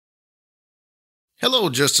Hello,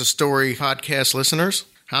 Just a Story podcast listeners.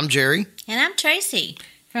 I'm Jerry. And I'm Tracy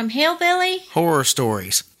from Hillbilly Horror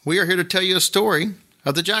Stories. We are here to tell you a story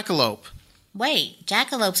of the jackalope. Wait,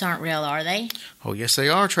 jackalopes aren't real, are they? Oh, yes they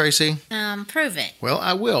are, Tracy. Prove it. Well,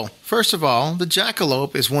 I will. First of all, the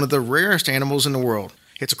jackalope is one of the rarest animals in the world.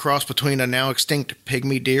 It's a cross between a now extinct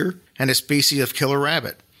pygmy deer and a species of killer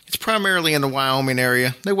rabbit. It's primarily in the Wyoming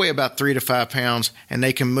area. They weigh about 3 to 5 pounds, and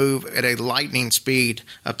they can move at a lightning speed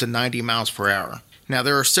up to 90 miles per hour. Now,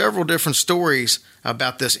 there are several different stories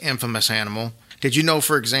about this infamous animal. Did you know,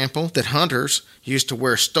 for example, that hunters used to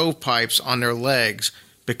wear stovepipes on their legs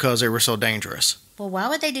because they were so dangerous? Well, why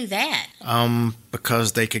would they do that?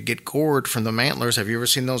 Because they could get gored from the antlers. Have you ever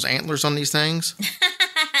seen those antlers on these things?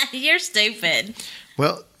 You're stupid.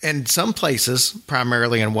 Well, in some places,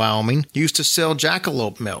 primarily in Wyoming, used to sell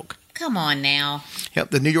jackalope milk. Come on now. Yep,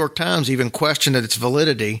 the New York Times even questioned its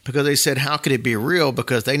validity because they said, how could it be real?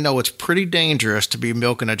 Because they know it's pretty dangerous to be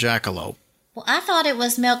milking a jackalope. Well, I thought it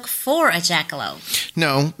was milk for a jackalope.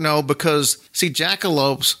 No, because, see,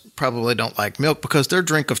 jackalopes probably don't like milk because their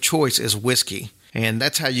drink of choice is whiskey. And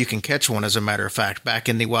that's how you can catch one, as a matter of fact. Back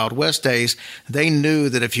in the Wild West days, they knew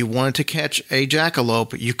that if you wanted to catch a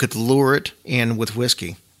jackalope, you could lure it in with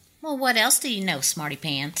whiskey. Well, what else do you know, smarty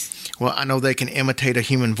pants? Well, I know they can imitate a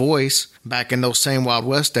human voice. Back in those same Wild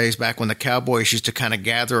West days, back when the cowboys used to kind of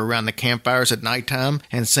gather around the campfires at nighttime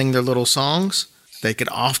and sing their little songs, they could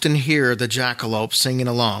often hear the jackalope singing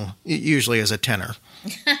along, usually as a tenor.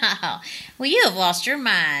 Well, you have lost your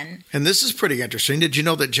mind. And this is pretty interesting. Did you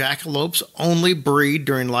know that jackalopes only breed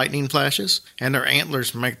during lightning flashes? And their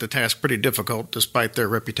antlers make the task pretty difficult despite their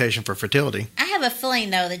reputation for fertility. I have a feeling,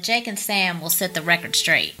 though, that Jake and Sam will set the record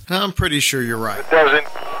straight. I'm pretty sure you're right. It doesn't.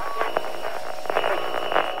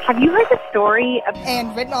 Have you heard the story of...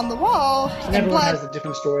 And written on the wall. And everyone has the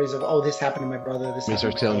different stories of, oh, this happened to my brother. They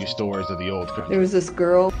start telling you stories of the old country. There was this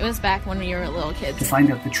girl. It was back when we were little kids. To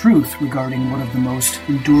find out the truth regarding one of the most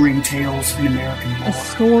enduring tales in American lore. A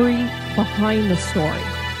story behind the story.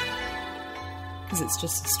 Because it's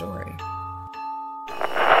just a story.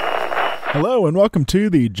 Hello and welcome to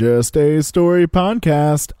the Just a Story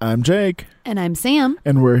podcast. I'm Jake. And I'm Sam.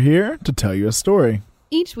 And we're here to tell you a story.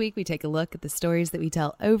 Each week we take a look at the stories that we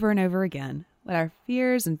tell over and over again, what our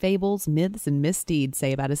fears and fables, myths and misdeeds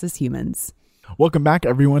say about us as humans. Welcome back,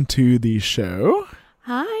 everyone, to the show.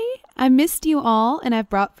 Hi, I missed you all, and I've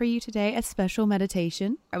brought for you today a special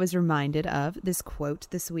meditation. I was reminded of this quote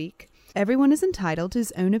this week. Everyone is entitled to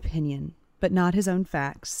his own opinion, but not his own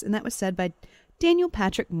facts. And that was said by Daniel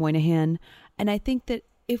Patrick Moynihan. And I think that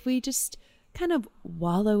if we just kind of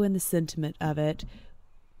wallow in the sentiment of it,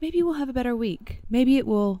 maybe we'll have a better week. Maybe it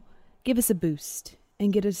will give us a boost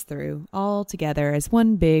and get us through all together as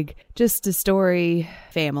one big Just a Story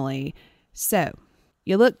family. So,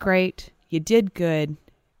 you look great. You did good.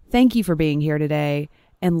 Thank you for being here today.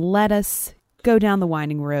 And let us go down the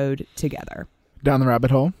winding road together. Down the rabbit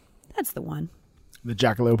hole. That's the one. The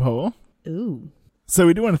jackalope hole. Ooh. So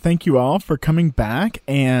we do want to thank you all for coming back.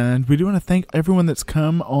 And we do want to thank everyone that's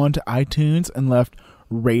come on to iTunes and left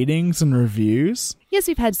ratings and reviews. Yes,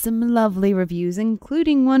 we've had some lovely reviews,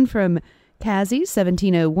 including one from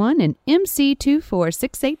Kazzy1701 and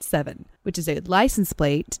MC24687, which is a license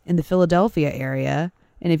plate in the Philadelphia area.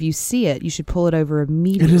 And if you see it, you should pull it over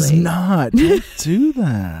immediately. It is not. Don't do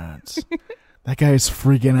that. That guy is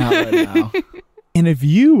freaking out right now. And if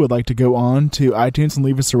you would like to go on to iTunes and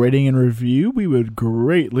leave us a rating and review, we would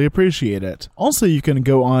greatly appreciate it. Also, you can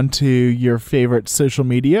go on to your favorite social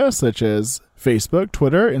media, such as Facebook,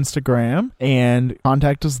 Twitter, Instagram, and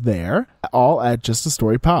contact us there, all at Just a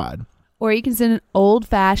Story Pod. Or you can send an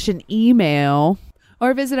old-fashioned email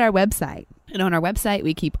or visit our website. And on our website,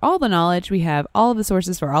 we keep all the knowledge. We have all of the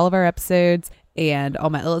sources for all of our episodes and all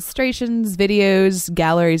my illustrations, videos,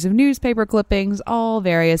 galleries of newspaper clippings, all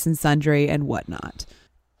various and sundry and whatnot.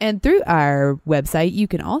 And through our website, you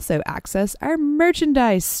can also access our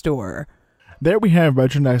merchandise store. There we have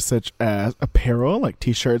merchandise such as apparel, like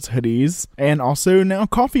t-shirts, hoodies, and also now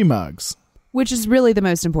coffee mugs. Which is really the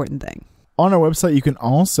most important thing. On our website, you can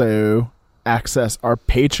also access our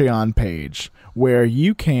Patreon page, where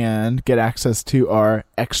you can get access to our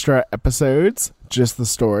extra episodes, Just the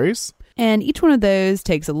Stories. And each one of those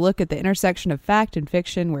takes a look at the intersection of fact and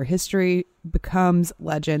fiction, where history becomes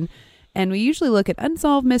legend. And we usually look at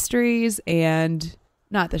unsolved mysteries and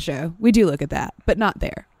not the show. We do look at that, but not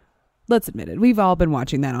there. Let's admit it. We've all been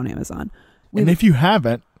watching that on Amazon. And if you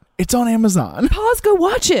haven't, it's on Amazon. Pause, go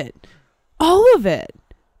watch it. All of it.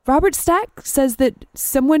 Robert Stack says that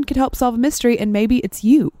someone could help solve a mystery, and maybe it's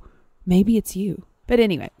you. Maybe it's you. But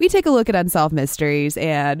anyway, we take a look at Unsolved Mysteries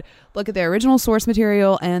and look at their original source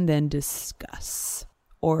material and then discuss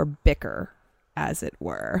or bicker, as it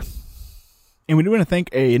were. And we do want to thank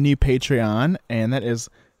a new Patreon, and that is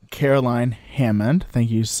Caroline Hammond. Thank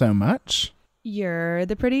you so much. You're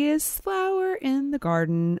the prettiest flower in the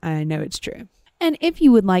garden. I know it's true. And if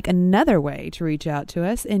you would like another way to reach out to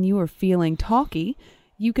us and you are feeling talky,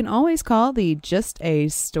 you can always call the Just a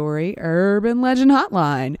Story Urban Legend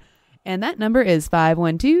Hotline. And that number is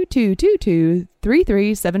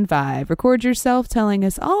 512-222-3375. Record yourself telling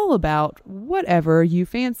us all about whatever you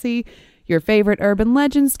fancy, your favorite urban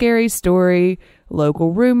legend, scary story,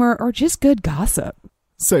 local rumor, or just good gossip.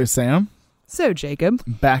 So, Sam. So, Jacob.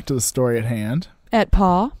 Back to the story at hand. At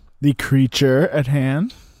paw. The creature at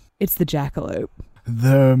hand. It's the jackalope.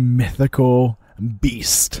 The mythical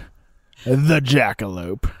beast. The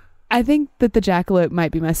jackalope. I think that the jackalope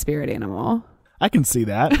might be my spirit animal. I can see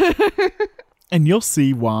that. And you'll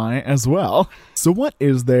see why as well. So what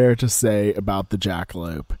is there to say about the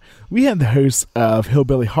jackalope? We had the hosts of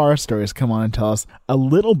Hillbilly Horror Stories come on and tell us a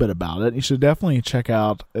little bit about it. You should definitely check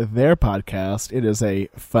out their podcast. It is a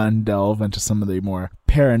fun delve into some of the more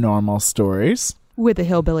paranormal stories. With a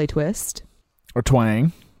hillbilly twist. Or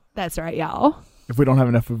twang. That's right, y'all. If we don't have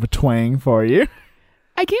enough of a twang for you.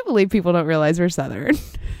 I can't believe people don't realize we're Southern.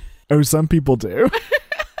 Oh, some people do.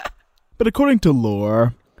 But according to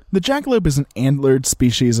lore, the jackalope is an antlered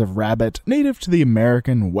species of rabbit native to the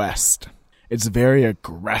American West. It's very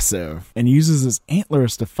aggressive and uses its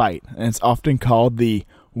antlers to fight, and it's often called the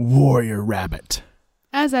warrior rabbit.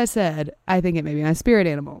 As I said, I think it may be my spirit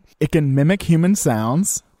animal. It can mimic human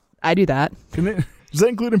sounds. I do that. Does that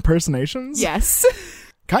include impersonations? Yes.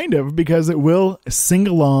 Kind of, because it will sing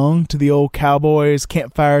along to the old cowboys'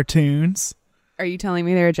 campfire tunes. Are you telling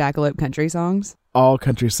me there are jackalope country songs? All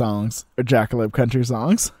country songs are jackalope country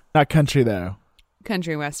songs. Not country, though.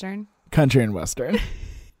 Country western? Country and western.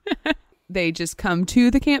 They just come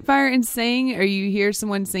to the campfire and sing, or you hear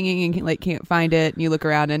someone singing and can't find it, and you look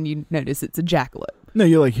around and you notice it's a jackalope? No,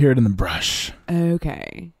 you hear it in the brush.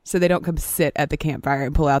 Okay. So they don't come sit at the campfire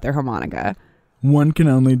and pull out their harmonica. One can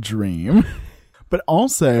only dream. But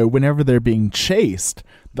also, whenever they're being chased,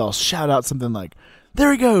 they'll shout out something like,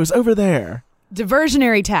 "There he goes, over there."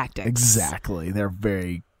 Diversionary tactics. Exactly. They're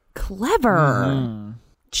very clever. Mm-hmm.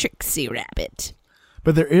 Tricksy rabbit.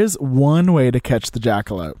 But there is one way to catch the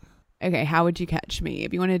jackalope. Okay, how would you catch me?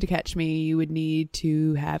 If you wanted to catch me, you would need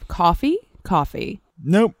to have coffee.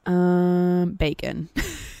 Nope. Bacon.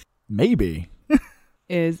 Maybe.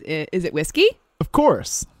 Is it whiskey? Of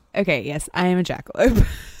course. Okay, yes, I am a jackalope.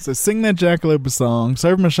 So sing that jackalope a song,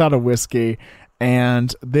 serve him a shot of whiskey,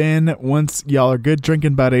 and then once y'all are good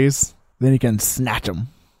drinking buddies, then you can snatch him.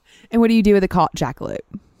 And what do you do with a caught jackalope?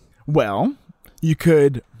 Well, you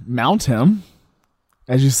could mount him,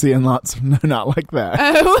 as you see in lots of... No, not like that.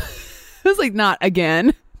 Oh, I was like, not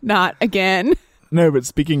again. Not again. No, but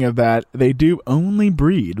speaking of that, they do only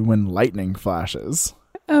breed when lightning flashes.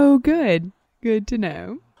 Oh, good. Good to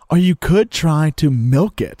know. Or you could try to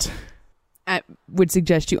milk it. I would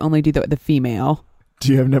suggest you only do that with a female.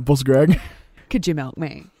 Do you have nipples, Greg? Could you milk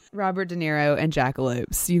me? Robert De Niro and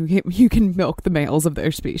jackalopes. You can milk the males of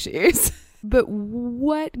their species. But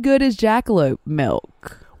what good is jackalope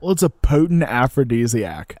milk? Well, it's a potent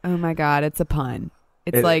aphrodisiac. Oh my God, it's a pun.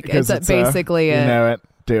 It's basically you know it.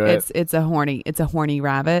 Do it. It's a horny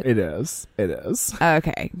rabbit. It is.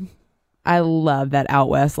 Okay. I love that out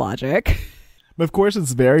west logic. But of course,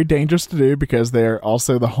 it's very dangerous to do because the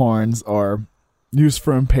horns are used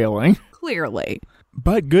for impaling. Clearly.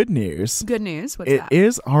 But good news. Good news? What's that? It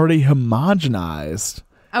is already homogenized.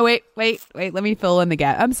 Oh, wait. Let me fill in the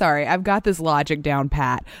gap. I'm sorry. I've got this logic down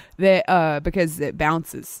pat. That because it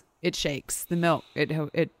bounces. It shakes. The milk. It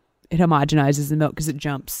homogenizes the milk because it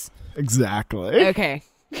jumps. Exactly. Okay.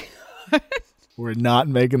 We're not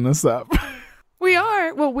making this up. We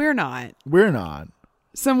are. Well, we're not. We're not.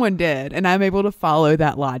 Someone did, and I'm able to follow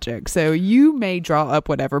that logic. So you may draw up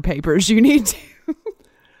whatever papers you need to.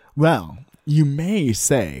 Well, you may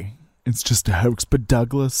say it's just a hoax, but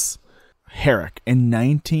Douglas Herrick in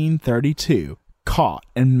 1932 caught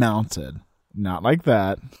and mounted, not like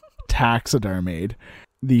that, taxidermied,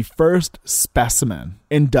 the first specimen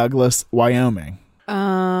in Douglas, Wyoming.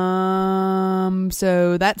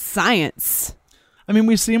 So that's science. I mean,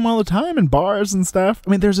 we see them all the time in bars and stuff.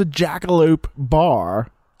 I mean, there's a jackalope bar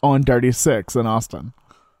on Dirty Six in Austin.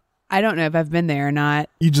 I don't know if I've been there or not.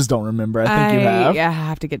 You just don't remember. I think you have. Yeah, I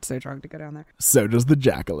have to get so drunk to go down there. So does the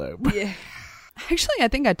jackalope. Yeah. Actually, I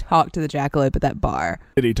think I talked to the jackalope at that bar.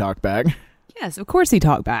 Did he talk back? Yes, of course he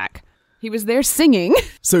talked back. He was there singing.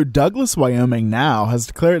 So Douglas, Wyoming now has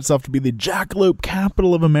declared itself to be the jackalope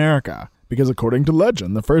capital of America because according to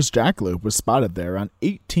legend, the first jackalope was spotted there around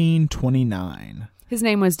 1829. His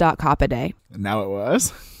name was Doc Hoppaday. Now it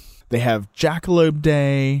was. They have Jackalope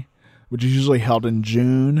Day, which is usually held in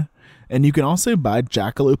June. And you can also buy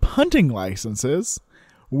jackalope hunting licenses,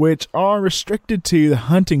 which are restricted to the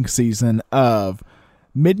hunting season of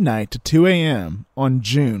midnight to 2 a.m. on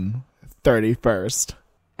June 31st.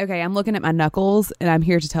 Okay, I'm looking at my knuckles, and I'm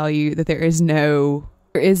here to tell you that there is no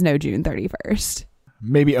June 31st.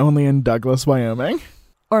 Maybe only in Douglas, Wyoming.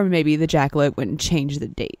 Or maybe the jackalope wouldn't change the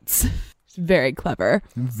dates. It's very clever.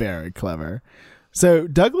 Very clever. So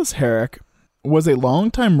Douglas Herrick was a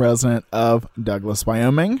longtime resident of Douglas,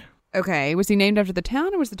 Wyoming. Okay, was he named after the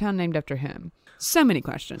town, or was the town named after him? So many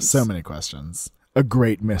questions. So many questions. A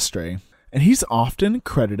great mystery. And he's often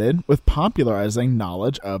credited with popularizing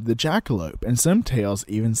knowledge of the jackalope. And some tales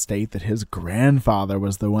even state that his grandfather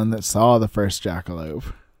was the one that saw the first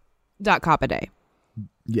jackalope. Doc Hoppaday.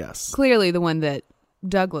 Yes. Clearly the one that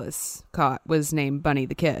Douglas caught was named Bunny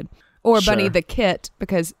the Kid. Or Sure. Bunny the Kit,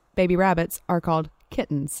 because baby rabbits are called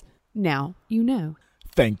kittens. Now you know.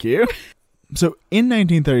 Thank you. So in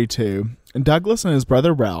 1932, Douglas and his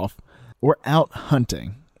brother Ralph were out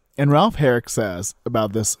hunting. And Ralph Herrick says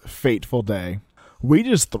about this fateful day, "We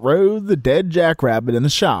just throwed the dead jackrabbit in the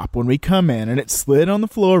shop when we come in, and it slid on the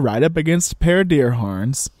floor right up against a pair of deer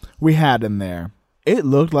horns we had in there. It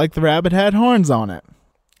looked like the rabbit had horns on it."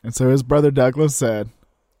 And so his brother Douglas said,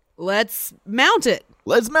 Let's mount it.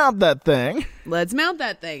 "Let's mount that thing." Let's mount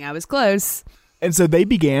that thing. I was close. And so they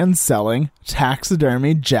began selling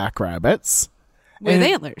taxidermy jackrabbits. With and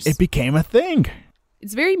antlers. It became a thing.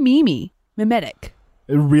 It's very mimetic.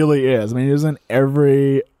 It really is. I mean, it is in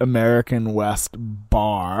every American West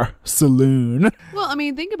bar, saloon. Well, I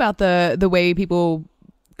mean, think about the way people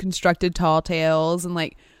constructed tall tales, and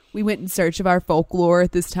like we went in search of our folklore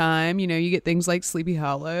at this time. You know, you get things like Sleepy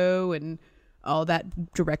Hollow and all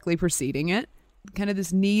that directly preceding it. Kind of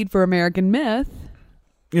this need for American myth.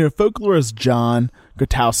 You know, folklorist John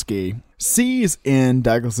Gutowski sees in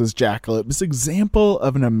Douglas's jackalope this example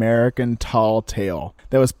of an American tall tale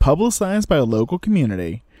that was publicized by a local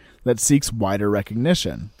community that seeks wider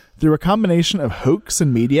recognition. Through a combination of hoax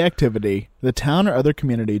and media activity, the town or other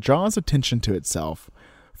community draws attention to itself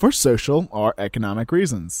for social or economic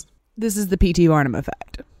reasons. This is the P.T. Barnum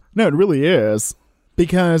effect. No, it really is.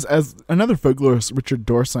 Because as another folklorist, Richard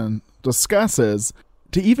Dorson, discusses,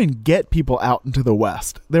 to even get people out into the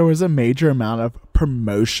West, there was a major amount of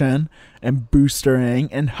promotion and boostering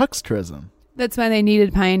and hucksterism. That's why they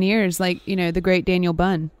needed pioneers like, you know, the great Daniel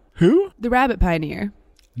Bunn. Who? The rabbit pioneer.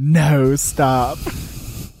 No, stop.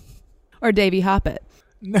 Or Davy Hoppet.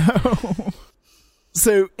 No.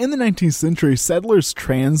 So, in the 19th century, settlers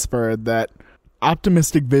transferred that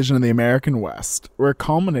optimistic vision of the American West, where it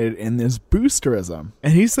culminated in this boosterism.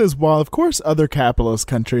 And he says, while of course other capitalist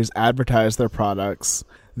countries advertise their products,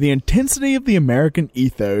 the intensity of the American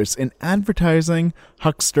ethos in advertising,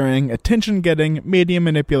 huckstering, attention-getting, media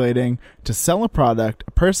manipulating to sell a product,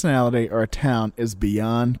 a personality, or a town is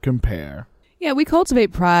beyond compare. Yeah, we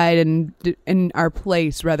cultivate pride in our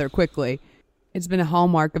place rather quickly. It's been a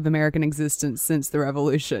hallmark of American existence since the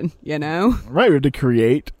Revolution, you know? Right, we have to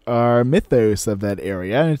create our mythos of that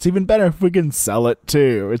area, and it's even better if we can sell it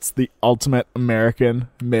too. It's the ultimate American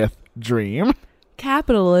myth dream.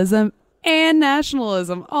 Capitalism and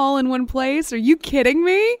nationalism all in one place? Are you kidding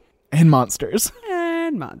me? And monsters.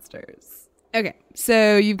 And monsters. Okay,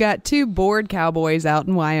 so you've got two bored cowboys out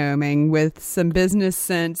in Wyoming with some business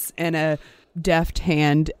sense and a deft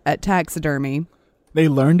hand at taxidermy. They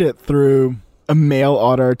learned it through a mail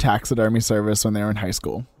order taxidermy service when they were in high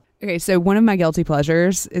school. Okay, so one of my guilty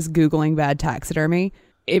pleasures is Googling bad taxidermy.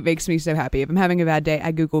 It makes me so happy. If I'm having a bad day,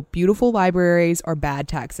 I Google beautiful libraries or bad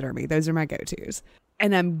taxidermy. Those are my go-tos.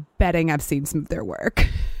 And I'm betting I've seen some of their work.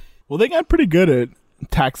 Well, they got pretty good at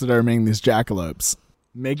taxidermying these jackalopes,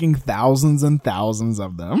 making thousands and thousands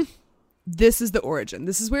of them. This is the origin.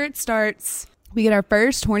 This is where it starts. We get our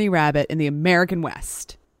first horny rabbit in the American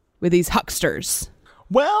West with these hucksters.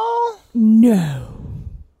 Well, no.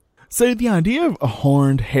 So the idea of a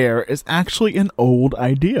horned hare is actually an old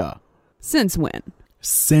idea. Since when?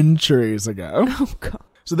 Centuries ago. Oh, God.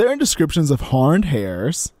 So there are descriptions of horned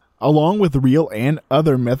hares, along with real and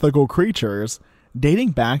other mythical creatures,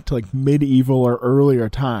 dating back to like medieval or earlier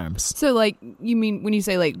times. So like, you mean when you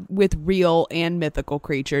say like with real and mythical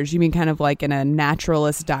creatures, you mean kind of like in a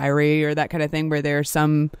naturalist diary or that kind of thing where there's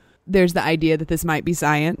the idea that this might be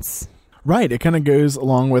science? Right. It kind of goes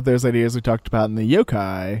along with those ideas we talked about in the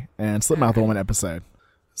yokai and Slipmouth Woman episode.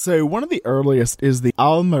 So one of the earliest is the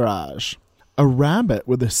Al-Miraj, a rabbit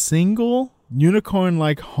with a single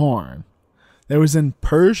unicorn-like horn that was in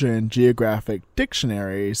Persian geographic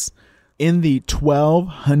dictionaries in the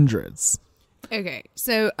 1200s. Okay,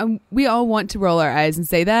 so we all want to roll our eyes and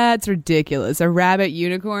say, that's ridiculous. A rabbit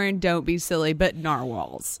unicorn? Don't be silly. But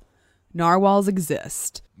narwhals. Narwhals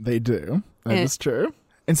exist. They do. That is true.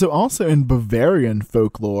 And so also in Bavarian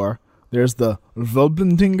folklore, there's the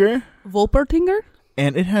Wolpertinger. Wolpertinger?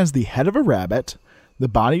 And it has the head of a rabbit, the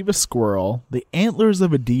body of a squirrel, the antlers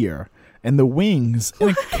of a deer, and the wings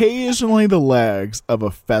and occasionally the legs of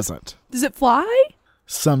a pheasant. Does it fly?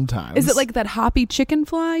 Sometimes. Is it like that hoppy chicken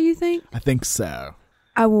fly, you think? I think so.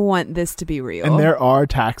 I want this to be real. And there are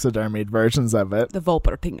taxidermied versions of it. The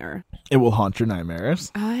Wolpertinger. It will haunt your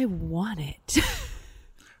nightmares. I want it.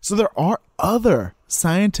 So there are other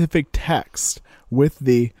scientific texts with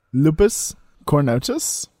the Lupus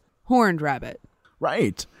cornutus. Horned rabbit.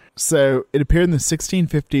 Right. So it appeared in the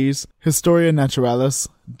 1650s, Historia Naturalis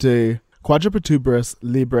de Quadrupedibus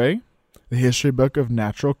Libre, the history book of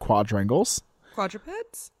natural quadrangles.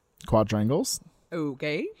 Quadrupeds? Quadrangles.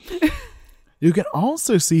 Okay. You can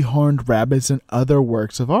also see horned rabbits in other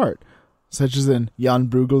works of art, such as in Jan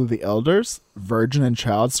Bruegel the Elder's Virgin and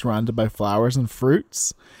Child Surrounded by Flowers and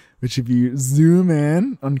Fruits, which if you zoom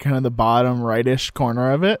in on kind of the bottom rightish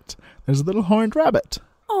corner of it, there's a little horned rabbit.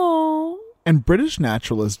 Oh. And British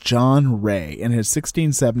naturalist John Ray, in his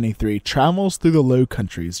 1673 Travels Through the Low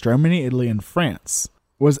Countries, Germany, Italy, and France,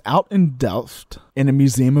 was out in Delft in a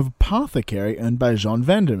museum of apothecary owned by Jean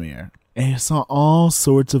Vandermeer. And he saw all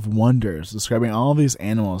sorts of wonders, describing all these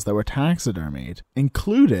animals that were taxidermied,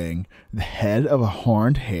 including the head of a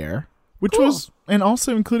horned hare, which was, and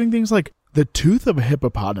also including things like the tooth of a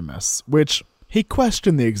hippopotamus, which he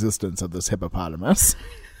questioned the existence of this hippopotamus.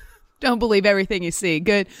 Don't believe everything you see.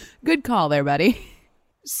 Good call there, buddy.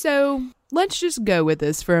 So let's just go with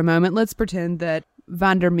this for a moment. Let's pretend that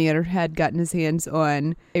Vandermeer had gotten his hands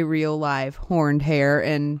on a real live horned hare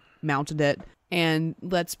and mounted it. And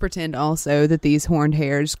let's pretend also that these horned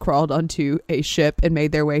hares crawled onto a ship and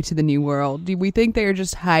made their way to the New World. Do we think they are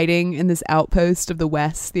just hiding in this outpost of the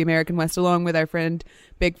West, the American West, along with our friend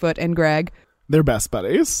Bigfoot and Greg? They're best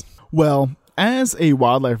buddies. Well, as a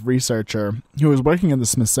wildlife researcher who was working at the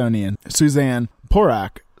Smithsonian, Suzanne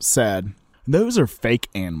Porak said, "Those are fake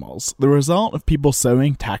animals, the result of people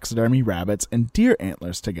sewing taxidermy rabbits and deer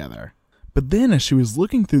antlers together." But then as she was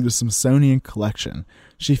looking through the Smithsonian collection,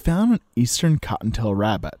 she found an eastern cottontail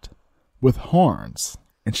rabbit with horns.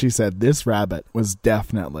 And she said this rabbit was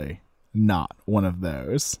definitely not one of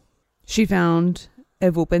those. She found a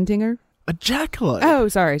Wolpertinger? A jackalope. Oh,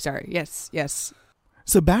 sorry. Yes.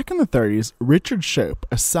 So back in the 30s, Richard Shope,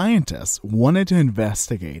 a scientist, wanted to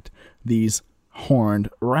investigate these horned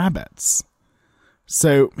rabbits.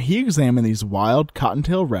 So he examined these wild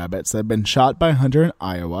cottontail rabbits that had been shot by a hunter in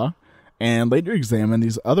Iowa, and later examined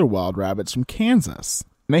these other wild rabbits from Kansas.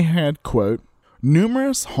 They had, quote,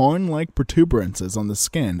 numerous horn-like protuberances on the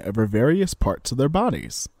skin over various parts of their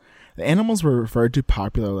bodies. The animals were referred to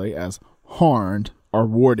popularly as horned or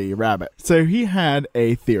warty rabbits. So he had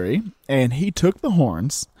a theory, and he took the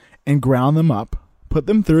horns and ground them up, put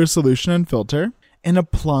them through a solution and filter, and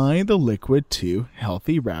applied the liquid to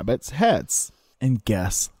healthy rabbits' heads. And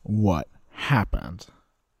guess what happened?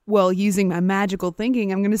 Well, using my magical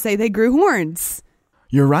thinking, I'm going to say they grew horns.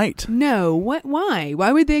 You're right. No, what? Why?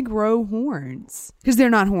 Why would they grow horns? Because they're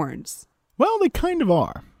not horns. Well, they kind of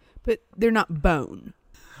are. But they're not bone.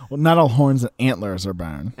 Well, not all horns and antlers are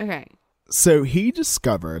bone. Okay. So he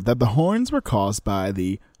discovered that the horns were caused by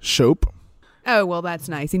the Shope. Oh, well, that's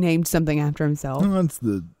nice. He named something after himself. That's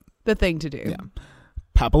the thing to do. Yeah.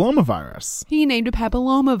 Papillomavirus. He named a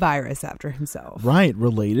papillomavirus after himself. Right,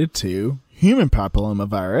 related to human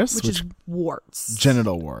papillomavirus, which is warts.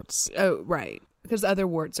 Genital warts. Oh, right. Because other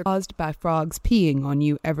warts are caused by frogs peeing on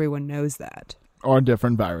you. Everyone knows that. Or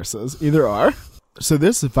different viruses. Either are. So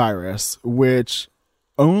this virus, which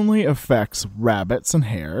only affects rabbits and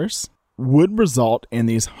hares, would result in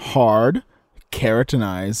these hard,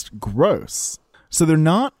 keratinized growths. So they're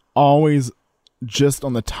not always just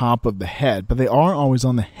on the top of the head, but they are always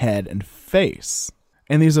on the head and face.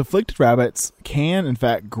 And these afflicted rabbits can, in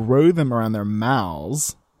fact, grow them around their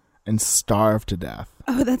mouths and starve to death.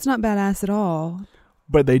 Oh, that's not badass at all.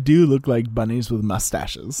 But they do look like bunnies with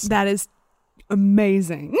mustaches. That is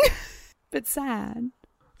amazing. But sad.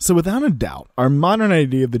 So without a doubt, our modern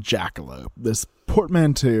idea of the jackalope, this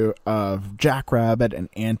portmanteau of jackrabbit and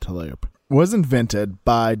antelope, was invented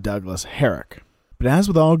by Douglas Herrick. But as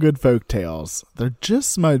with all good folk tales, there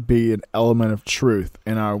just might be an element of truth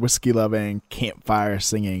in our whiskey-loving,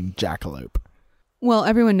 campfire-singing jackalope. Well,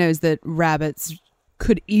 everyone knows that rabbits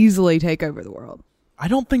could easily take over the world. I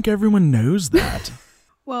don't think everyone knows that.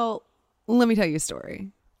 Well, let me tell you a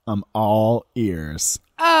story. I'm all ears.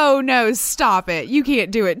 Oh, no, stop it. You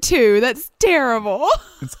can't do it, too. That's terrible.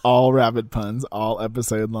 It's all rabbit puns, all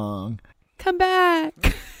episode long. Come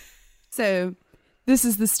back. So, this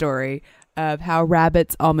is the story of how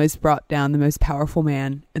rabbits almost brought down the most powerful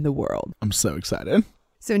man in the world. I'm so excited.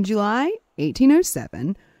 So, in July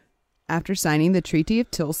 1807, after signing the Treaty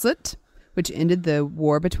of Tilsit, which ended the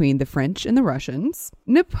war between the French and the Russians,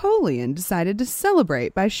 Napoleon decided to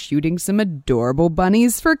celebrate by shooting some adorable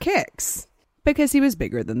bunnies for kicks, because he was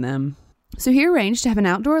bigger than them. So he arranged to have an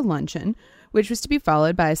outdoor luncheon, which was to be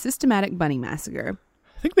followed by a systematic bunny massacre.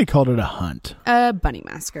 I think they called it a hunt. A bunny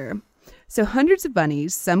massacre. So hundreds of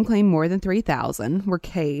bunnies, some claim more than 3,000, were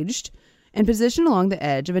caged and positioned along the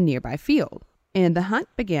edge of a nearby field. And the hunt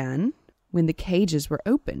began when the cages were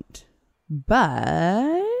opened.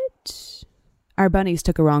 But our bunnies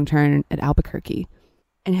took a wrong turn at Albuquerque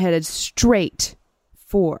and headed straight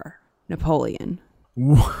for Napoleon.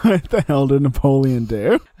 What the hell did Napoleon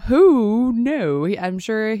do? Who knew? I'm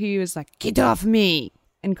sure he was like, "Get off me!"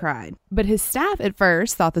 and cried. But his staff at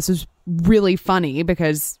first thought this was really funny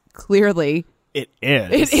because clearly it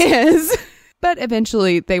is. It is. But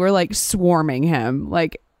eventually they were like swarming him,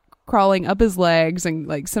 like crawling up his legs, and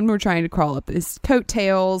like some were trying to crawl up his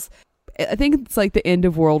coattails. I think it's like the end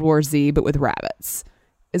of World War Z, but with rabbits,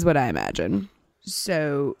 is what I imagine.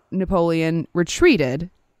 So Napoleon retreated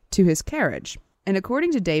to his carriage. And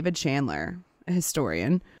according to David Chandler, a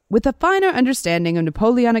historian, with a finer understanding of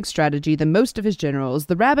Napoleonic strategy than most of his generals,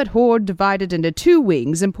 the rabbit horde divided into two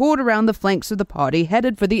wings and poured around the flanks of the party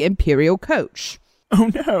headed for the imperial coach.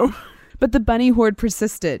 Oh no. But the bunny horde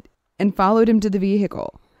persisted and followed him to the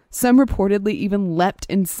vehicle. Some reportedly even leapt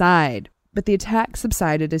inside, but the attack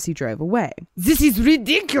subsided as he drove away. This is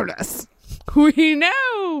ridiculous. We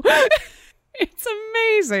know. It's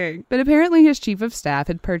amazing. But apparently his chief of staff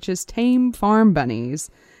had purchased tame farm bunnies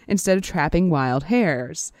instead of trapping wild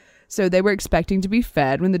hares. So they were expecting to be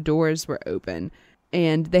fed when the doors were open.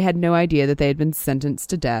 And they had no idea that they had been sentenced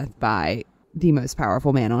to death by the most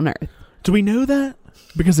powerful man on earth. Do we know that?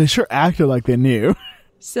 Because they sure acted like they knew.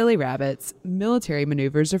 Silly rabbits. Military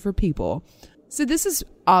maneuvers are for people. So this is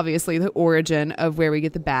obviously the origin of where we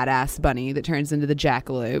get the badass bunny that turns into the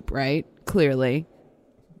jackalope, right? Clearly.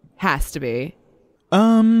 Has to be.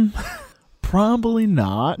 Probably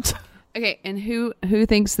not. Okay, and who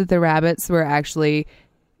thinks that the rabbits were actually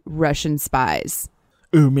Russian spies?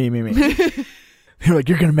 Ooh, me. They're like,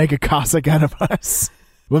 you're going to make a Cossack out of us.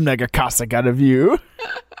 We'll make a Cossack out of you.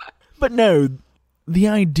 But no, the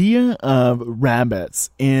idea of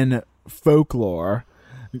rabbits in folklore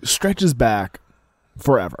stretches back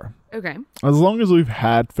forever. Okay. As long as we've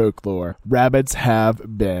had folklore, rabbits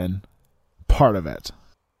have been part of it.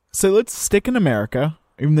 So let's stick in America,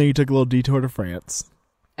 even though you took a little detour to France.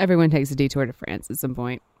 Everyone takes a detour to France at some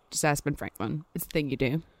point. Just ask Ben Franklin. It's the thing you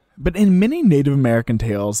do. But in many Native American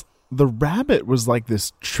tales, the rabbit was like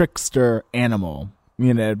this trickster animal.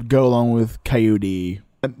 You know, go along with coyote.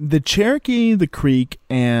 The Cherokee, the Creek,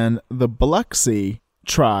 and the Biloxi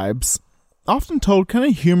tribes often told kind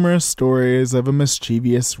of humorous stories of a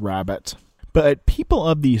mischievous rabbit. But people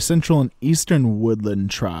of the central and eastern woodland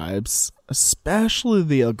tribes, especially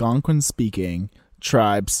the Algonquin-speaking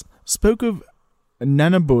tribes, spoke of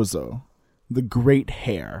Nanabuzo, the great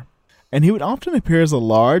hare. And he would often appear as a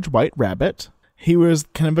large white rabbit. He was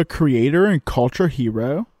kind of a creator and culture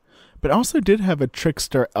hero, but also did have a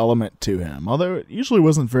trickster element to him, although it usually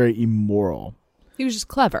wasn't very immoral. He was just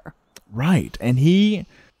clever. Right. And he,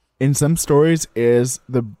 in some stories, is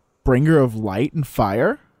the bringer of light and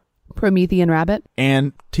fire. Promethean rabbit.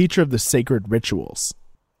 And teacher of the sacred rituals.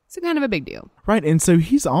 It's kind of a big deal. Right, and so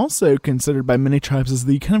he's also considered by many tribes as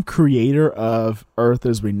the kind of creator of Earth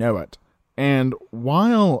as we know it. And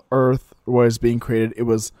while Earth was being created, it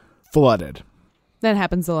was flooded. That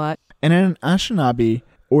happens a lot. And in an Anishinaabe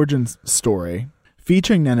origin story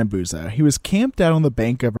featuring Nanabuzo, he was camped out on the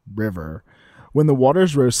bank of a river when the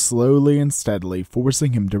waters rose slowly and steadily,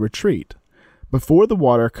 forcing him to retreat. Before the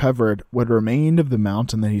water covered what remained of the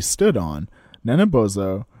mountain that he stood on,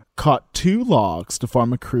 Nanabuzo caught 2 logs to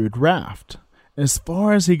form a crude raft. As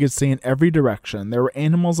far as he could see in every direction, there were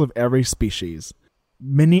animals of every species.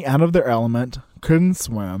 Many out of their element, couldn't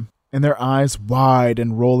swim, and their eyes wide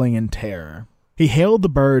and rolling in terror. He hailed the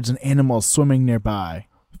birds and animals swimming nearby.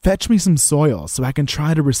 "Fetch me some soil so I can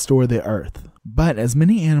try to restore the earth." But as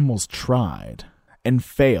many animals tried and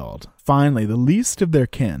failed, finally the least of their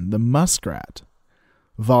kin, the muskrat,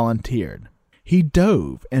 volunteered. He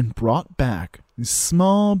dove and brought back these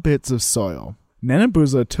small bits of soil.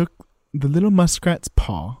 Nanabuza took the little muskrat's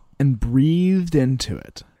paw and breathed into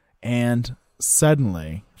it. And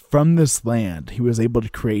suddenly, from this land, he was able to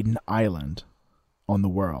create an island on the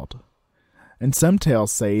world. And some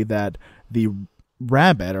tales say that the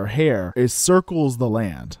rabbit or hare circles the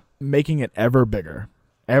land, making it ever bigger,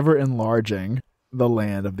 ever enlarging the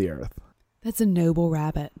land of the earth. That's a noble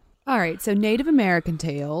rabbit. All right, so Native American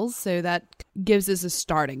tales, so that gives us a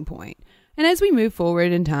starting point. And as we move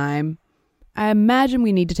forward in time, I imagine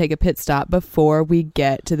we need to take a pit stop before we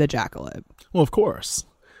get to the jackalope. Well, of course.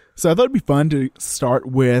 So I thought it'd be fun to start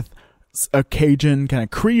with a Cajun kind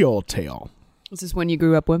of Creole tale. Is this one you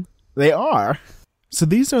grew up with? They are. So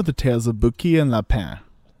these are the tales of Bouki and Lapin.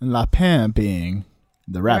 And Lapin being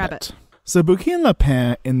the rabbit. So Bouki and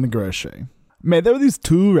Lapin in the grocery. Man, there were these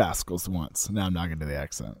two rascals once. Now I'm not going to do the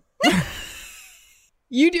accent.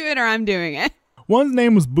 You do it or I'm doing it. One's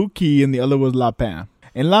name was Bouki and the other was Lapin.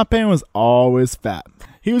 And Lapin was always fat.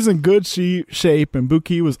 He was in good shape and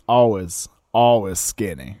Bouki was always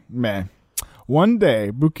skinny. Man, one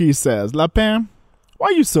day Bouki says, Lapin, why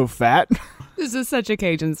are you so fat? This is such a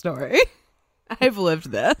Cajun story. I've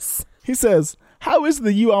lived this. He says, how is it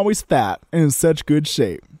that you always fat and in such good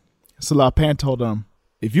shape? So Lapin told him,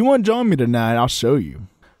 if you want to join me tonight, I'll show you.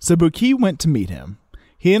 So Bouki went to meet him.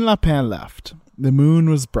 He and Lapin left. The moon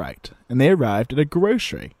was bright, and they arrived at a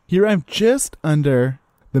grocery. He arrived just under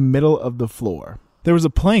the middle of the floor. There was a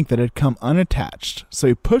plank that had come unattached, so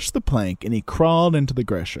he pushed the plank and he crawled into the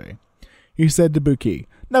grocery. He said to Bouki,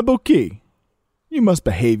 now Bouki, you must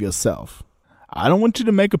behave yourself. I don't want you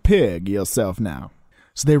to make a pig yourself now.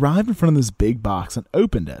 So they arrived in front of this big box and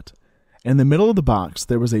opened it. In the middle of the box,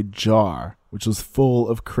 there was a jar which was full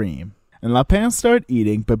of cream. And Lapin started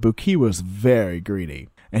eating, but Bouki was very greedy.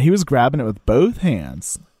 And he was grabbing it with both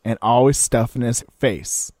hands and always stuffing his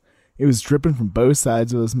face. It was dripping from both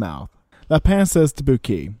sides of his mouth. Lapin says to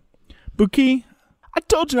Bouki, Bouki, I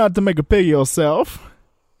told you not to make a pig yourself.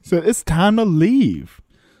 He said, it's time to leave.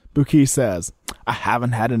 Bouki says, I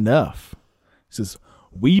haven't had enough. He says,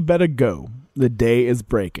 we better go. The day is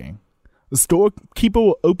breaking. The storekeeper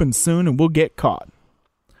will open soon and we'll get caught.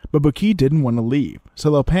 But Bouki didn't want to leave,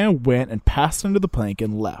 so Lapin went and passed under the plank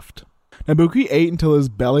and left. Now Bouki ate until his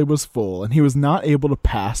belly was full, and he was not able to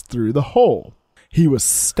pass through the hole. He was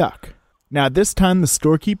stuck. Now at this time the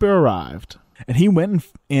storekeeper arrived, and he went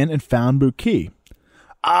in and found Bouki.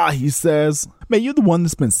 Ah, he says, man, you're the one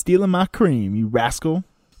that's been stealing my cream, you rascal.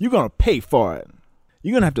 You're going to pay for it.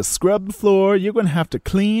 You're going to have to scrub the floor, you're going to have to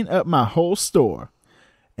clean up my whole store,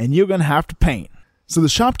 and you're going to have to paint. So the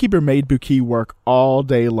shopkeeper made Bouki work all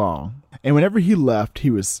day long, and whenever he left, he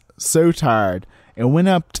was so tired and went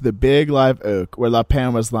up to the big live oak where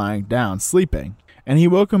Lapin was lying down sleeping. And he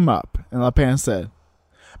woke him up, and Lapin said,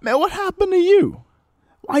 man, what happened to you?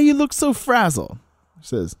 Why you look so frazzled? He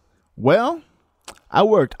says, well, I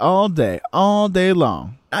worked all day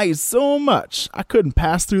long. I ate so much I couldn't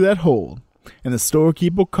pass through that hole, and the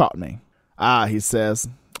storekeeper caught me. Ah, he says,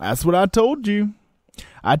 that's what I told you.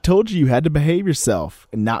 I told you had to behave yourself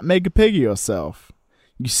and not make a pig of yourself.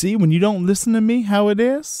 You see, when you don't listen to me, how it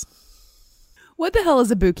is? What the hell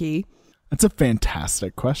is a Bouki? That's a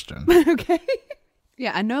fantastic question. Okay.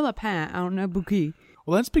 Yeah, I know Lapin. I don't know Bouki.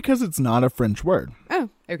 Well, that's because it's not a French word. Oh,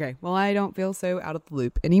 okay. Well, I don't feel so out of the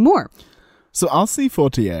loop anymore. So Alcée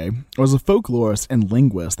Fortier was a folklorist and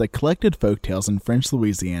linguist that collected folktales in French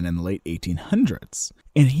Louisiana in the late 1800s.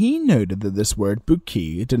 And he noted that this word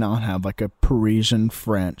Bouki did not have like a Parisian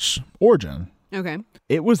French origin. Okay.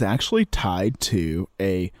 It was actually tied to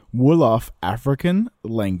a Wolof African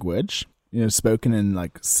language, spoken in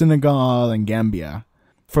like Senegal and Gambia,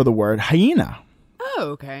 for the word hyena. Oh,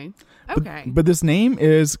 okay. Okay. But this name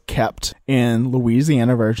is kept in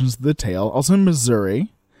Louisiana versions of the tale, also in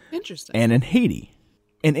Missouri. Interesting. And in Haiti.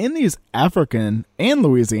 And in these African and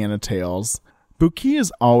Louisiana tales, Bouki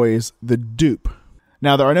is always the dupe.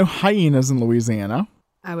 Now, there are no hyenas in Louisiana.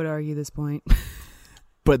 I would argue this point.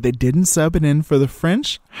 But they didn't sub it in for the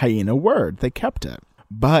French hyena word. They kept it.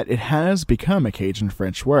 But it has become a Cajun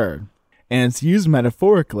French word. And it's used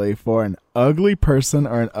metaphorically for an ugly person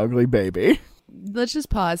or an ugly baby. Let's just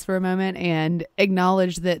pause for a moment and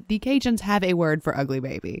acknowledge that the Cajuns have a word for ugly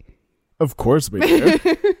baby. Of course we do.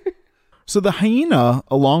 So the hyena,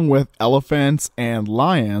 along with elephants and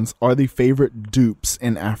lions, are the favorite dupes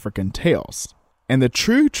in African tales. And the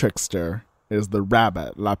true trickster is the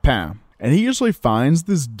rabbit, Lapin. And he usually finds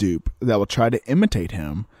this dupe that will try to imitate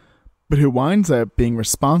him, but who winds up being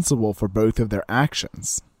responsible for both of their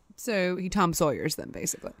actions. So he Tom Sawyers them,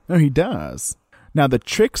 basically. No, he does. Now, the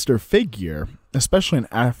trickster figure, especially in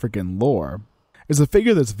African lore, is a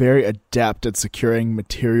figure that's very adept at securing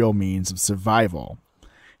material means of survival.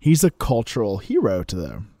 He's a cultural hero to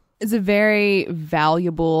them. It's a very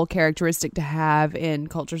valuable characteristic to have in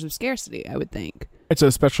cultures of scarcity, I would think. So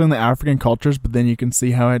especially in the African cultures, but then you can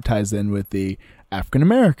see how it ties in with the African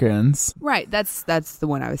Americans. Right, that's the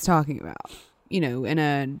one I was talking about. You know, in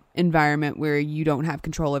an environment where you don't have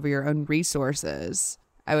control over your own resources,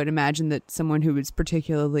 I would imagine that someone who is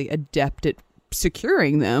particularly adept at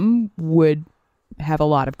securing them would have a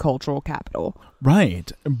lot of cultural capital.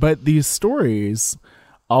 Right, but these stories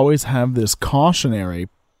always have this cautionary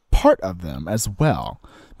part of them as well,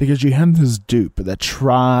 because you have this dupe that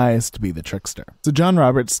tries to be the trickster. So John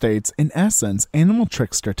Roberts states, in essence, animal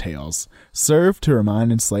trickster tales serve to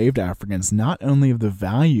remind enslaved Africans not only of the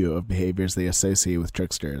value of behaviors they associate with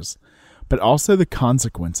tricksters, but also the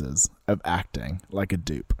consequences of acting like a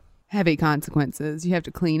dupe. Heavy consequences. You have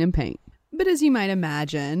to clean and paint. But as you might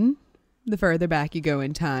imagine, the further back you go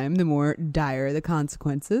in time, the more dire the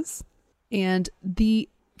consequences. And the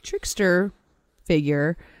trickster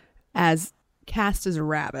figure, as cast as a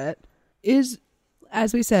rabbit, is,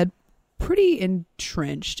 as we said, pretty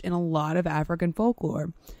entrenched in a lot of African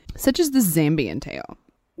folklore, such as the Zambian tale,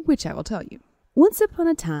 which I will tell you. Once upon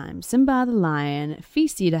a time, Simba the lion,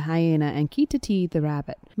 Fisi the hyena, and Kititi the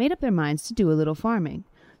rabbit made up their minds to do a little farming.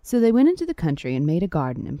 So they went into the country and made a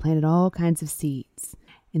garden and planted all kinds of seeds.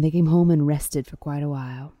 And they came home and rested for quite a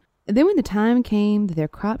while. And then when the time came that their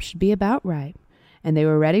crops should be about ripe, and they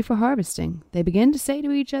were ready for harvesting, they began to say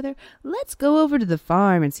to each other, let's go over to the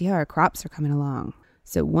farm and see how our crops are coming along.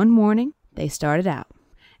 So one morning, they started out,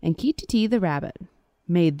 and Kititi the rabbit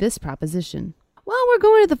made this proposition. While we're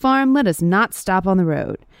going to the farm, let us not stop on the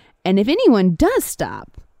road. And if anyone does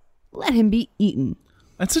stop, let him be eaten.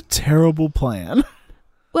 That's a terrible plan.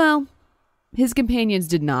 Well, his companions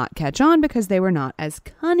did not catch on because they were not as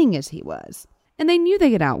cunning as he was. And they knew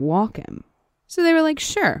they could outwalk him. So they were like,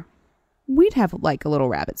 sure, we'd have like a little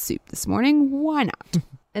rabbit soup this morning. Why not?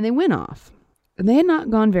 And they went off. And they had not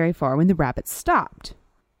gone very far when the rabbit stopped.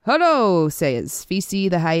 Hello, says Fisi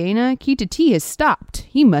the hyena. Kititi has stopped.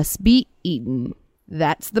 He must be eaten.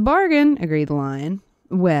 That's the bargain, agreed the lion.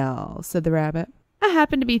 Well, said the rabbit, I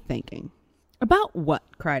happen to be thinking. About what?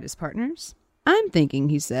 Cried his partners. I'm thinking,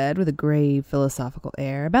 he said, with a grave philosophical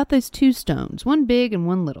air, about those two stones, one big and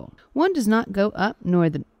one little. One does not go up, nor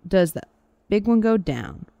does the big one go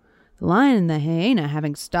down. The lion and the hyena,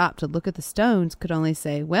 having stopped to look at the stones, could only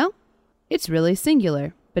say, well, it's really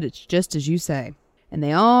singular, but it's just as you say. And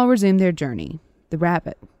they all resumed their journey, the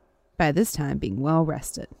rabbit, by this time being well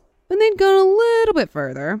rested. When they'd gone a little bit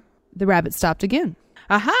further, the rabbit stopped again.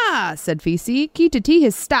 Aha, said Fisi, Kititi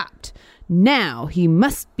has stopped. Now he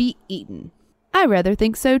must be eaten. I rather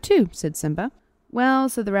think so too, said Simba. Well,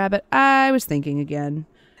 said the rabbit, I was thinking again.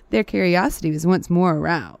 Their curiosity was once more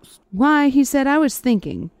aroused. Why, he said, I was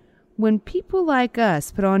thinking, when people like us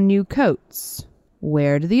put on new coats,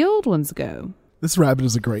 where do the old ones go? This rabbit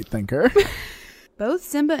is a great thinker. Both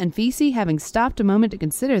Simba and Fisi, having stopped a moment to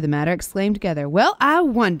consider the matter, exclaimed together, well, I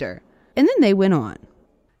wonder. And then they went on.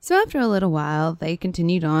 So after a little while, they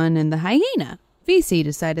continued on, and the hyena, Fisi,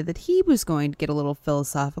 decided that he was going to get a little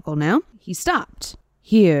philosophical now. He stopped.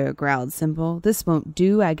 Here, growled Simba, this won't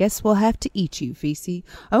do. I guess we'll have to eat you, Fisi.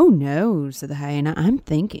 Oh, no, said the hyena. I'm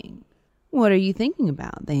thinking. What are you thinking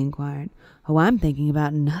about? They inquired. Oh, I'm thinking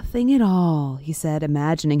about nothing at all, he said,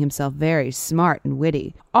 imagining himself very smart and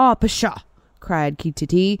witty. Ah, pshaw, cried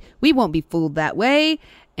Kititi. We won't be fooled that way.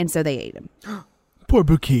 And so they ate him. Poor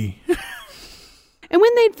Buki. And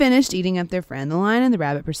when they'd finished eating up their friend, the lion and the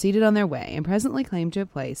rabbit proceeded on their way and presently came to a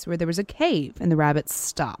place where there was a cave, and the rabbit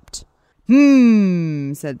stopped.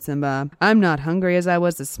 Said Simba. I'm not hungry as I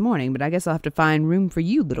was this morning, but I guess I'll have to find room for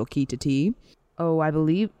you, little Kititi. Oh, I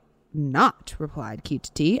believe not, replied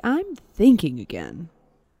Kititi. I'm thinking again.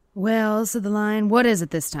 Well, said the lion, what is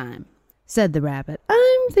it this time? Said the rabbit.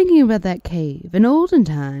 I'm thinking about that cave. In olden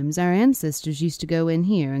times, our ancestors used to go in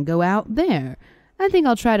here and go out there. I think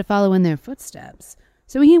I'll try to follow in their footsteps.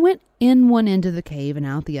 So he went in one end of the cave and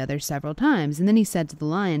out the other several times, and then he said to the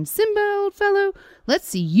lion, Simba, old fellow, let's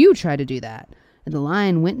see you try to do that. And the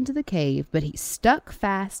lion went into the cave, but he stuck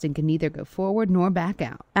fast and could neither go forward nor back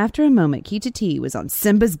out. After a moment, Kititi was on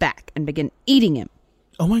Simba's back and began eating him.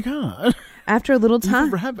 Oh my God. After a little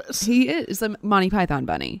time, rabbits. He is a Monty Python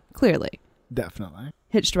bunny, clearly. Definitely.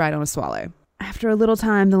 Hitched right on a swallow. After a little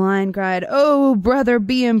time, the lion cried, Oh, brother,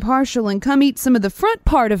 be impartial and come eat some of the front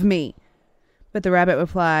part of me. But the rabbit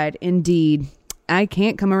replied, Indeed, I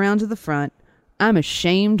can't come around to the front. I'm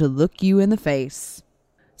ashamed to look you in the face.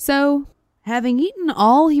 So Having eaten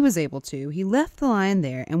all he was able to, he left the lion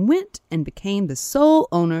there and went and became the sole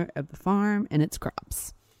owner of the farm and its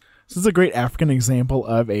crops. This is a great African example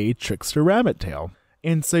of a trickster rabbit tale.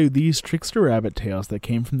 And so these trickster rabbit tales that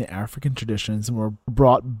came from the African traditions and were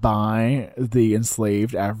brought by the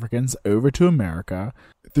enslaved Africans over to America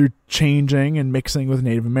through changing and mixing with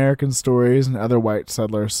Native American stories and other white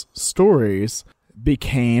settlers' stories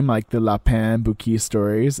became like the Lapin Bouquet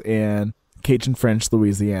stories in Cajun French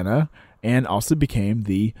Louisiana, and also became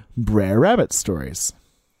the Brer Rabbit stories.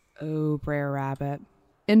 Oh, Brer Rabbit.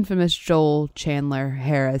 Infamous Joel Chandler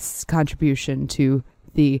Harris contribution to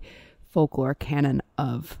the folklore canon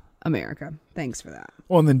of America. Thanks for that.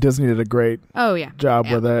 Well, and then Disney did a great job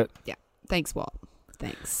with it. Yeah. Thanks, Walt.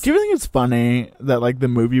 Thanks. Do you think it's funny that like the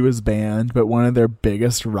movie was banned, but one of their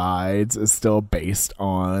biggest rides is still based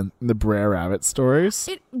on the Brer Rabbit stories?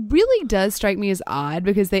 It really does strike me as odd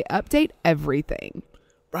because they update everything.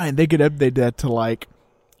 Right, they could update that to like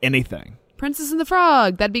anything. Princess and the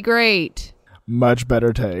Frog, that'd be great. Much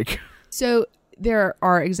better take. So there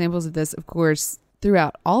are examples of this, of course,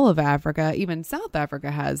 throughout all of Africa. Even South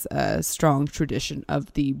Africa has a strong tradition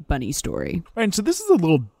of the bunny story. Right, so this is a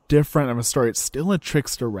little different of a story. It's still a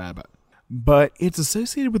trickster rabbit, but it's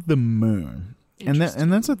associated with the moon. And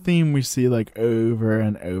that's a theme we see like over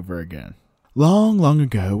and over again. Long, long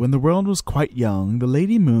ago, when the world was quite young, the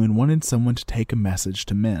Lady Moon wanted someone to take a message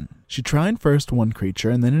to men. She tried first one creature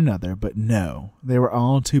and then another, but no, they were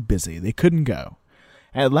all too busy. They couldn't go.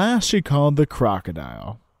 At last she called the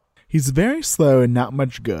crocodile. He's very slow and not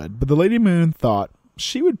much good, but the Lady Moon thought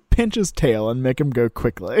she would pinch his tail and make him go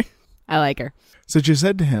quickly. I like her. So she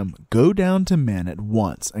said to him, "Go down to men at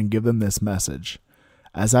once and give them this message.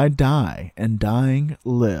 As I die and dying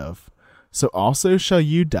live, so also shall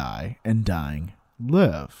you die and dying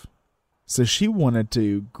live." So she wanted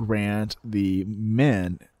to grant the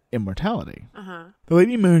men immortality. The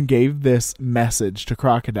Lady Moon gave this message to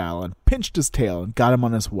Crocodile and pinched his tail and got him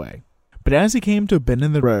on his way. But as he came to a bend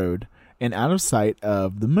in the road and out of sight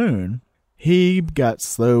of the moon, he got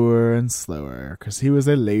slower and slower because he was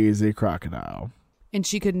a lazy crocodile. And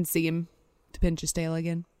she couldn't see him to pinch his tail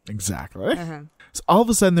again. Exactly. So all of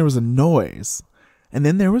a sudden there was a noise, and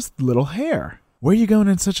then there was little Hare. "Where are you going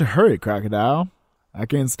in such a hurry, Crocodile?" "I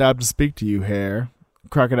can't stop to speak to you, Hare,"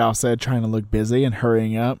 Crocodile said, trying to look busy and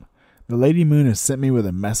hurrying up. "The Lady Moon has sent me with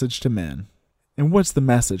a message to men." "And what's the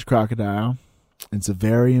message, Crocodile?" "It's a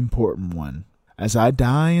very important one. As I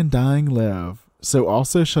die and dying live, so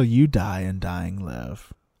also shall you die and dying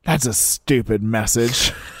live." That's a stupid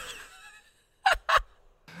message.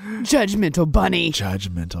 Judgmental bunny.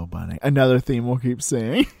 Judgmental bunny. Another theme we'll keep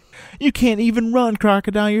seeing. "You can't even run,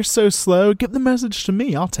 Crocodile. You're so slow. Give the message to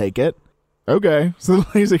me. I'll take it." "Okay," said the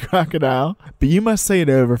lazy Crocodile, "but you must say it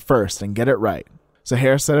over first and get it right." So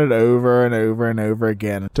Hare said it over and over and over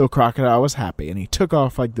again until Crocodile was happy, and he took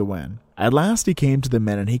off like the wind. At last he came to the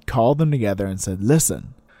men, and he called them together and said,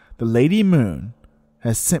 "Listen, the Lady Moon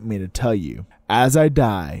has sent me to tell you, as I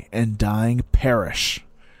die and dying perish,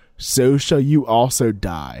 so shall you also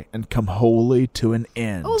die and come wholly to an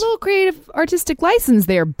end." Oh, a little creative artistic license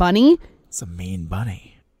there, bunny. It's a mean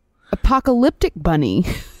bunny. Apocalyptic bunny.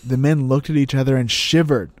 The men looked at each other and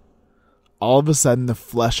shivered. All of a sudden, the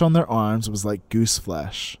flesh on their arms was like goose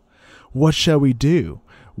flesh. "What shall we do?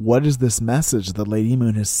 What is this message the Lady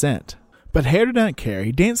Moon has sent?" But Hare did not care.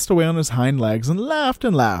 He danced away on his hind legs and laughed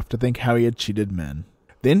to think how he had cheated men.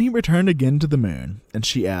 Then he returned again to the moon, and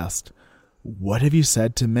she asked, "What have you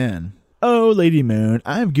said to men?" "Oh, Lady Moon,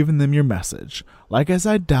 I have given them your message. Like as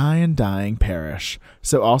I die and dying perish,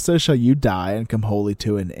 so also shall you die and come wholly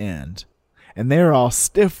to an end." And they are all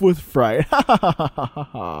stiff with fright. "Ha ha ha ha ha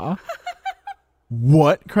ha."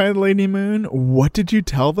 "What?" cried Lady Moon. "What did you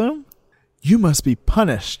tell them?" "You must be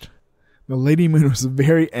punished." The Lady Moon was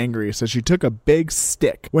very angry, so she took a big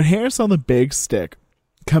stick. When Hare saw the big stick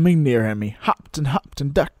coming near him, he hopped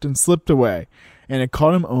and ducked and slipped away, and it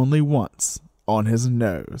caught him only once, on his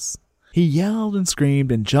nose. He yelled and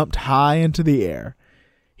screamed and jumped high into the air.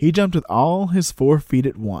 He jumped with all his 4 feet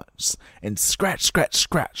at once, and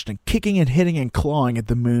scratched, and kicking and hitting and clawing at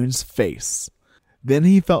the moon's face. Then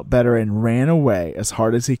he felt better and ran away as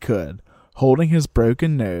hard as he could, holding his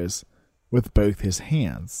broken nose with both his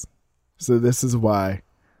hands. So this is why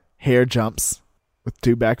Hare jumps with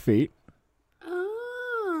 2 back feet.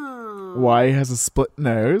 Oh. Why he has a split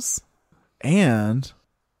nose. And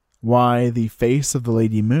why the face of the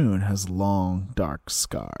Lady Moon has long, dark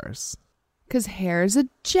scars. Because Hare's a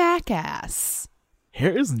jackass.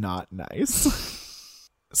 Hare is not nice.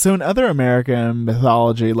 So in other American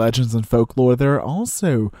mythology, legends, and folklore, there are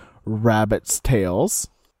also rabbit's tails.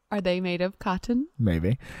 Are they made of cotton?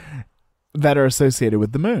 Maybe. that are associated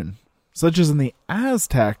with the moon, such as in the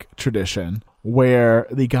Aztec tradition, where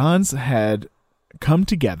the gods had come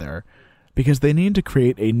together because they needed to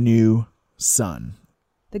create a new sun.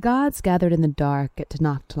 The gods gathered in the dark at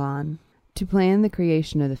Tenochtitlan to plan the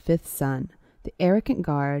creation of the fifth sun. The arrogant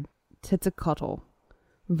god Quetzalcoatl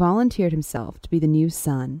volunteered himself to be the new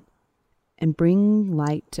sun and bring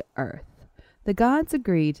light to earth. The gods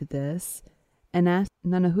agreed to this and asked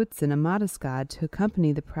Nanahutzin, a modest god, to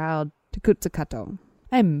accompany the proud Tekutzcatl.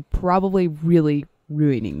 I'm probably really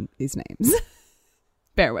ruining these names.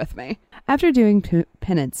 Bear with me. After doing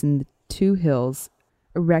penance in the two hills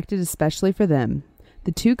erected especially for them,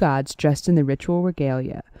 the two gods, dressed in the ritual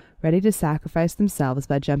regalia, ready to sacrifice themselves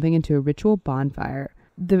by jumping into a ritual bonfire.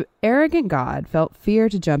 The arrogant god felt fear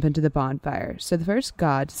to jump into the bonfire, so the first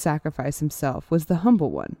god to sacrifice himself was the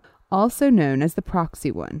humble one, also known as the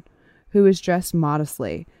proxy one, who was dressed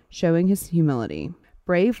modestly, showing his humility.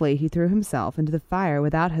 Bravely he threw himself into the fire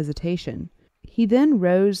without hesitation. He then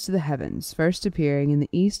rose to the heavens, first appearing in the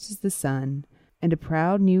east as the sun, and a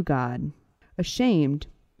proud new god. Ashamed,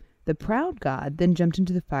 the proud god then jumped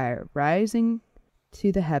into the fire, rising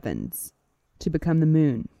to the heavens to become the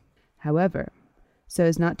moon. However, so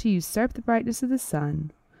as not to usurp the brightness of the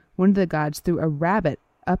sun, one of the gods threw a rabbit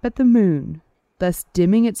up at the moon, thus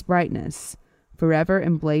dimming its brightness, forever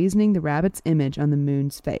emblazoning the rabbit's image on the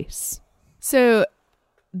moon's face. So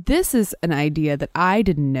this is an idea that I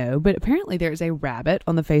didn't know, but apparently there's a rabbit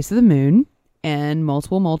on the face of the moon, and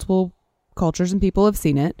multiple cultures and people have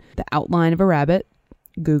seen it. The outline of a rabbit,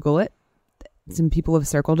 Google it. Some people have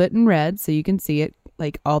circled it in red so you can see it,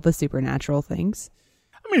 like all the supernatural things.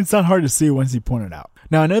 I mean, it's not hard to see once you point it out.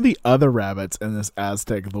 Now, I know the other rabbits in this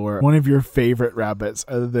Aztec lore. One of your favorite rabbits,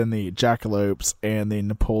 other than the jackalopes and the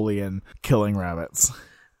Napoleon killing rabbits.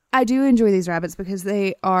 I do enjoy these rabbits because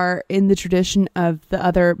they are, in the tradition of the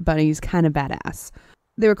other bunnies, kind of badass.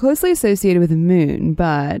 They were closely associated with the moon,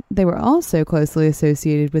 but they were also closely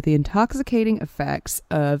associated with the intoxicating effects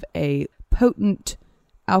of a potent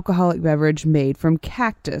alcoholic beverage made from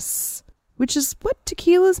cactus, which is what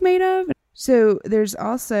tequila is made of. So there's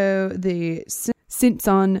also the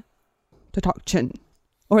Tzintzon Totokchin,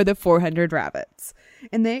 or the 400 rabbits,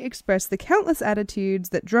 and they express the countless attitudes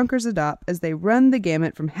that drunkards adopt as they run the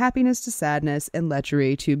gamut from happiness to sadness and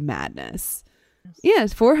lechery to madness.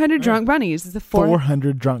 Yes, 400 drunk bunnies. It's the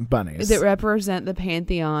 400 drunk bunnies that represent the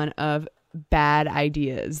pantheon of bad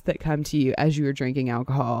ideas that come to you as you are drinking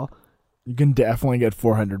alcohol. You can definitely get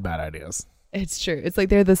 400 bad ideas. It's true. It's like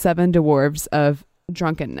they're the 7 dwarves of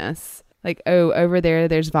drunkenness. Like, oh, over there,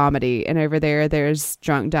 there's vomity. And over there, there's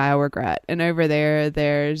drunk dial regret. And over there,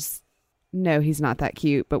 there's, no, he's not that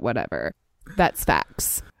cute, but whatever. That's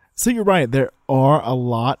facts. So you're right. There are a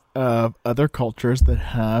lot of other cultures that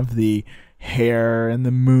have the hare and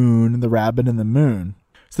the moon, the rabbit and the moon.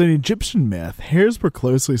 So in Egyptian myth, hares were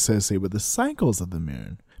closely associated with the cycles of the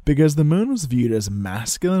moon, because the moon was viewed as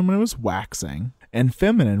masculine when it was waxing and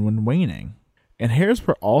feminine when waning. And hares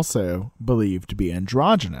were also believed to be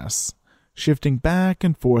androgynous, shifting back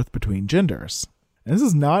and forth between genders. And this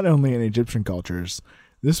is not only in Egyptian cultures,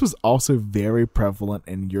 this was also very prevalent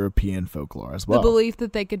in European folklore as well. The belief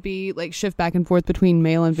that they could be, like, shift back and forth between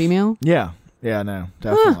male and female? Yeah, no,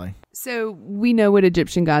 definitely. So we know what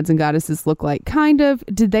Egyptian gods and goddesses look like, kind of.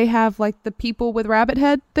 Did they have, like, the people with rabbit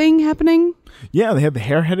head thing happening? Yeah, they have the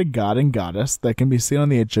hare-headed god and goddess that can be seen on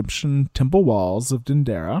the Egyptian temple walls of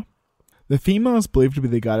Dendera. The female is believed to be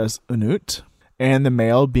the goddess Unut, and the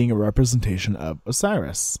male being a representation of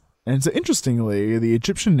Osiris. And so interestingly, the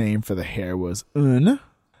Egyptian name for the hare was Un,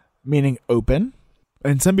 meaning open.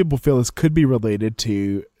 And some people feel this could be related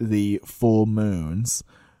to the full moon's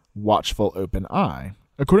watchful open eye.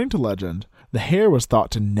 According to legend, the hare was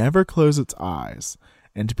thought to never close its eyes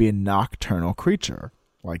and to be a nocturnal creature,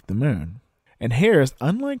 like the moon. And hares,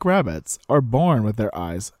 unlike rabbits, are born with their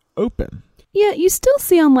eyes open. Yeah, you still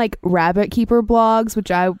see on, like, rabbit keeper blogs,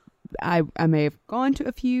 which I may have gone to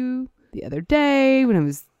a few the other day when I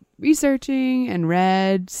was researching and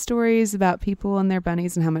read stories about people and their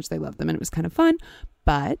bunnies and how much they love them, and it was kind of fun.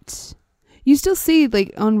 But you still see,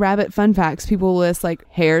 like, on Rabbit Fun Facts, people list, like,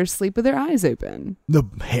 hares sleep with their eyes open. The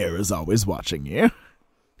hare is always watching you.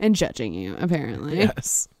 And judging you, apparently.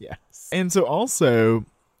 Yes. And so also,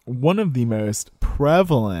 one of the most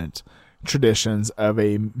prevalent traditions of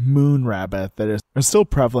a moon rabbit that is still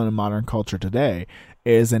prevalent in modern culture today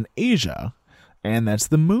is in Asia, and that's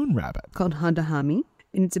the moon rabbit. Called Handahami,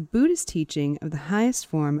 and it's a Buddhist teaching of the highest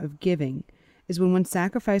form of giving is when one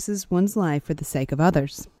sacrifices one's life for the sake of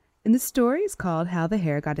others. And the story is called How the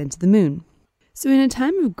Hare Got into the Moon. So in a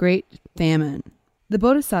time of great famine, The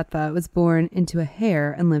Bodhisattva was born into a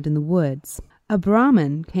hare and lived in the woods. A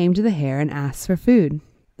Brahmin came to the hare and asked for food.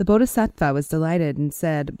 The Bodhisattva was delighted and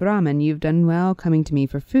said, "Brahmin, you've done well coming to me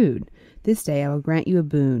for food. This day I will grant you a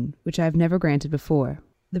boon, which I have never granted before."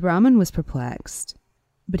 The Brahmin was perplexed,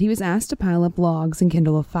 but he was asked to pile up logs and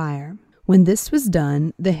kindle a fire. When this was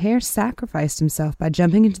done, the hare sacrificed himself by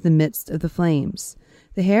jumping into the midst of the flames.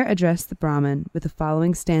 The hare addressed the Brahmin with the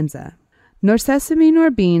following stanza: "Nor sesame nor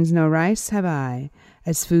beans nor rice have I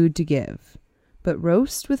as food to give, but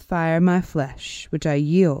roast with fire my flesh, which I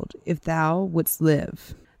yield if thou wouldst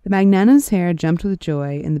live." The magnanimous hare jumped with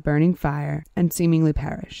joy in the burning fire and seemingly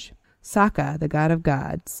perished. Saka, the god of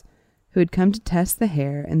gods, who had come to test the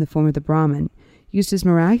hare in the form of the Brahmin, used his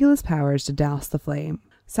miraculous powers to douse the flame.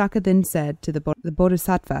 Saka then said to the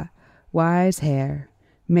Bodhisattva, "Wise hare,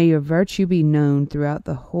 may your virtue be known throughout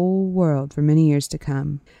the whole world for many years to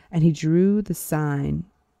come." And he drew the sign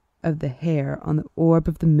of the hare on the orb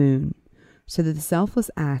of the moon, so that the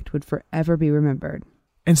selfless act would forever be remembered.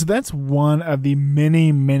 And so that's one of the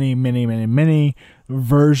many, many, many, many, many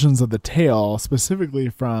versions of the tale, specifically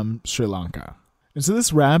from Sri Lanka. And so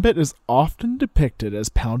this rabbit is often depicted as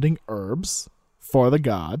pounding herbs for the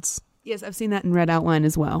gods. Yes, I've seen that in Red Outline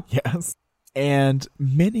as well. Yes. And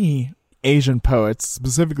many Asian poets,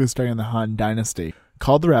 specifically starting in the Han Dynasty,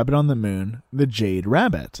 called the rabbit on the moon the Jade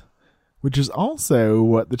Rabbit, which is also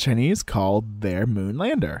what the Chinese called their moon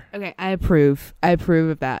lander. Okay, I approve. I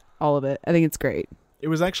approve of that, all of it. I think it's great. It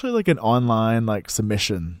was actually like an online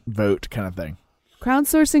submission vote kind of thing.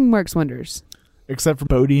 Crowdsourcing works wonders. Except for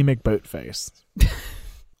Bodie McBoatface,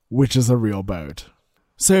 which is a real boat.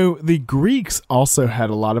 So the Greeks also had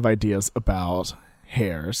a lot of ideas about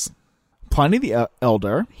hares. Pliny the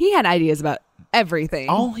Elder. He had ideas about everything.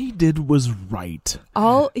 All he did was write.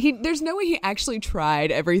 There's no way he actually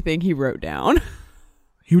tried everything he wrote down.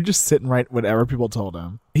 He would just sit and write whatever people told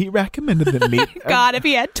him. He recommended that meat. God, if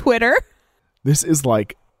he had Twitter. This is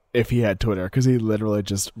like if he had Twitter, because he literally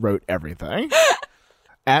just wrote everything.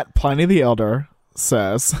 At Pliny the Elder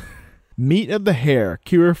says, "Meat of the hare,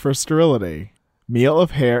 cure for sterility. Meal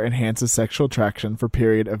of hare enhances sexual attraction for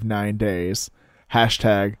period of 9 days.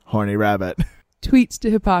 Hashtag horny rabbit." Tweets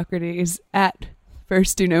to Hippocrates at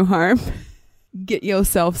 "First do no harm. Get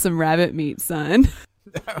yourself some rabbit meat, son."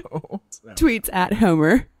 No. Tweets at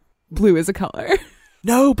Homer. Blue is a color.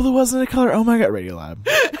 No, blue wasn't a color. Oh my God, Radiolab.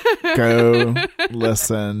 Go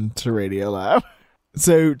listen to Radiolab.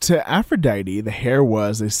 So to Aphrodite, the hare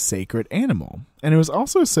was a sacred animal, and it was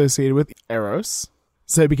also associated with Eros.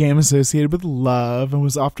 So it became associated with love and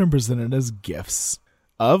was often presented as gifts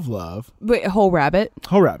of love. Wait, a whole rabbit?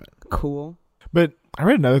 Whole rabbit. Cool. But I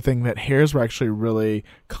read another thing, that hares were actually really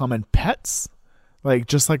common pets,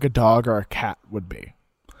 just like a dog or a cat would be.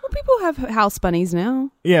 Well, people have house bunnies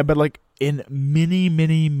now. Yeah, but in many,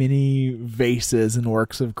 many, many vases and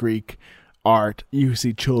works of Greek art, you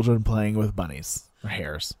see children playing with bunnies or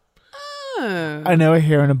hares. Oh. I know a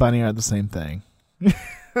hare and a bunny are the same thing.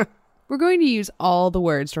 We're going to use all the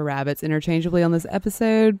words for rabbits interchangeably on this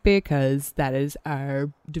episode because that is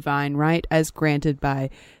our divine right as granted by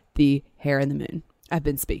the hare in the moon. I've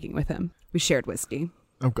been speaking with him. We shared whiskey.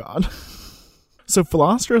 Oh, God. So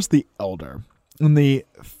Philostratus the Elder, in the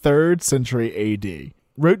 3rd century AD,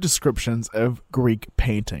 wrote descriptions of Greek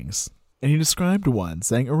paintings. And he described one,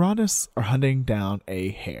 saying, "Erotists are hunting down a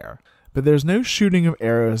hare. But there's no shooting of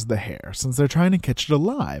arrows at the hare, since they're trying to catch it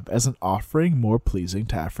alive as an offering more pleasing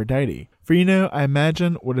to Aphrodite. For I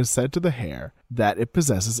imagine what is said to the hare, that it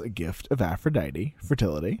possesses a gift of Aphrodite,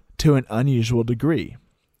 fertility, to an unusual degree.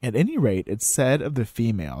 At any rate, it's said of the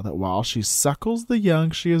female that while she suckles the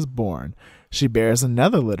young she has born, she bears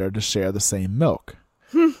another litter to share the same milk.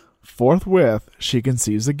 Forthwith, she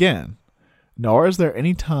conceives again. Nor is there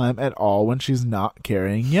any time at all when she's not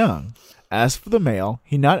carrying young. As for the male,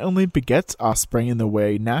 he not only begets offspring in the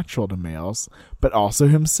way natural to males, but also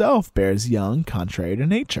himself bears young contrary to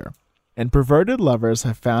nature. And perverted lovers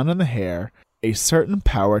have found in the hare a certain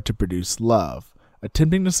power to produce love,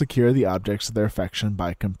 attempting to secure the objects of their affection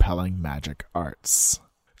by compelling magic arts."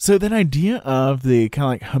 So that idea of the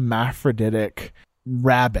kind of hermaphroditic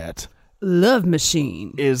rabbit love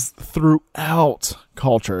machine is throughout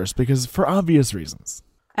cultures because for obvious reasons.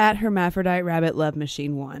 At Hermaphrodite Rabbit Love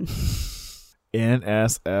Machine 1.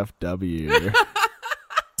 NSFW.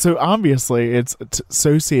 So obviously it's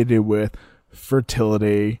associated with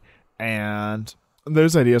fertility, and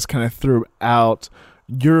those ideas kind of throughout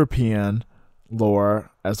European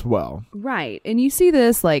lore as well. Right. And you see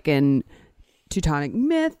this in Teutonic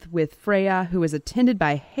myth with Freya, who was attended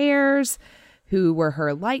by hares who were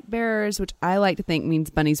her light bearers, which I like to think means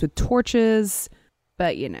bunnies with torches.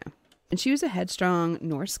 But And she was a headstrong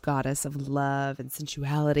Norse goddess of love and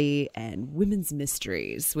sensuality and women's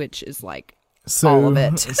mysteries, which is like all of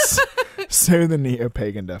it. So the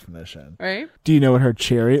neo-pagan definition. Right? Do you know what her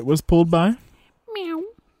chariot was pulled by? Meow.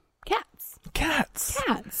 Cats.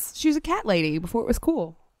 Cats. She was a cat lady before it was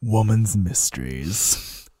cool. Woman's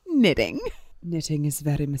mysteries. Knitting. Knitting is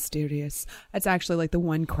very mysterious. That's actually like the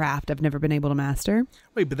one craft I've never been able to master.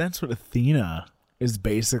 Wait, but that's what Athena is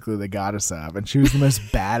basically the goddess of. And she was the most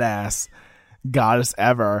badass goddess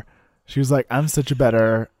ever. She was like, I'm such a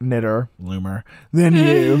better knitter, loomer, than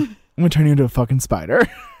you. I'm going to turn you into a fucking spider.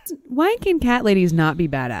 Why can cat ladies not be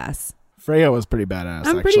badass? Freya was pretty badass,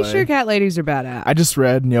 I'm pretty sure cat ladies are badass. I just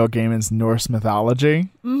read Neil Gaiman's Norse mythology.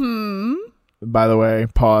 Mm-hmm. By the way,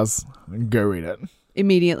 pause and go read it.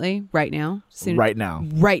 Immediately, right now. Right now.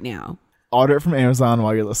 Right now. Order it from Amazon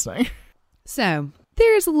while you're listening. So,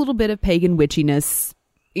 there's a little bit of pagan witchiness,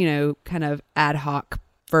 kind of ad hoc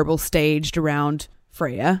verbal staged around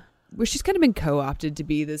Freya, where she's kind of been co-opted to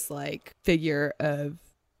be this, like, figure of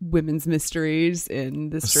women's mysteries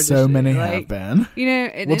in this tradition. So many have been.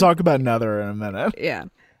 We'll talk about another in a minute. Yeah.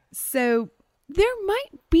 So, there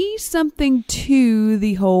might be something to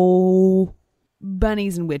the whole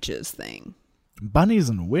bunnies and witches thing. Bunnies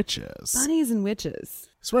and witches? Bunnies and witches.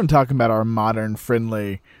 So we're talking about our modern,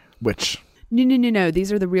 friendly witch. No.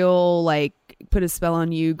 These are the real, like, put a spell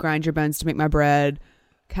on you, grind your bones to make my bread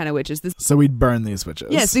kind of witches. So we'd burn these witches?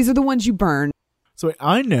 Yes, these are the ones you burn. So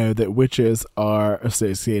I know that witches are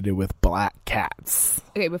associated with black cats.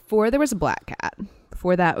 Okay, before there was a black cat,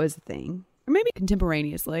 before that was a thing, or maybe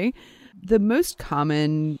contemporaneously, the most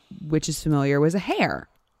common witch is familiar was a hare.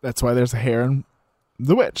 That's why there's a hare in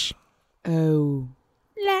The Witch. Oh.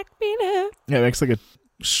 Like me now. Yeah, it makes like a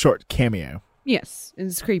short cameo. Yes,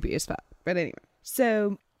 it's creepy as fuck. But anyway,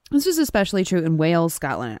 so this was especially true in Wales,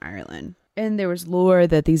 Scotland, and Ireland. And there was lore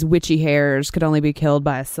that these witchy hares could only be killed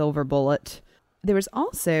by a silver bullet. There was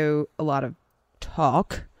also a lot of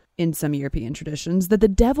talk in some European traditions that the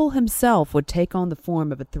devil himself would take on the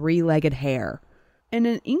form of a three-legged hare. And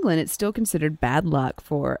in England, it's still considered bad luck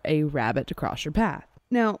for a rabbit to cross your path.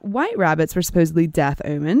 Now, white rabbits were supposedly death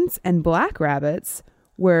omens, and black rabbits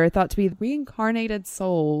were thought to be reincarnated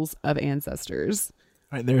souls of ancestors.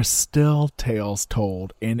 Right, there's still tales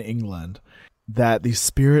told in England that the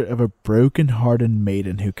spirit of a broken-hearted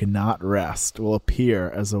maiden who cannot rest will appear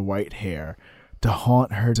as a white hare to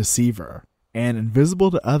haunt her deceiver, and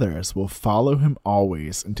invisible to others will follow him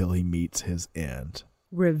always until he meets his end.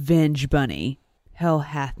 Revenge bunny. Hell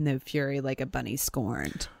hath no fury like a bunny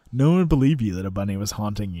scorned. No one would believe you that a bunny was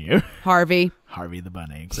haunting you. Harvey the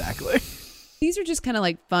bunny, exactly. These are just kind of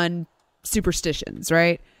like fun superstitions,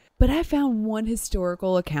 right? But I found one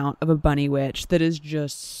historical account of a bunny witch that is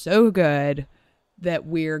just so good that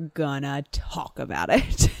we're gonna talk about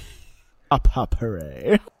it. Up,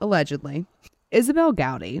 hooray. Allegedly, Isabel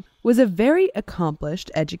Gowdy was a very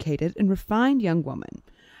accomplished, educated, and refined young woman,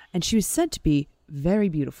 and she was said to be very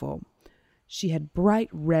beautiful. She had bright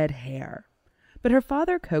red hair. But her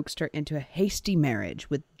father coaxed her into a hasty marriage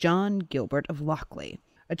with John Gilbert of Lochley,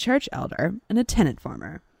 a church elder and a tenant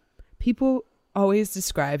farmer. People always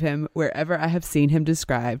describe him, wherever I have seen him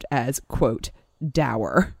described, as, quote,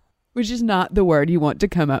 dour, which is not the word you want to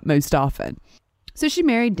come up most often. So she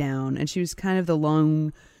married down, and she was kind of the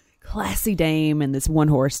lone, classy dame in this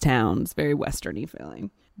one-horse town. It's very westerny feeling.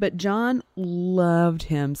 But John loved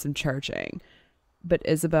him some churching. But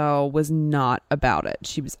Isabel was not about it.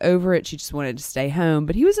 She was over it. She just wanted to stay home.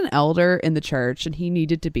 But he was an elder in the church and he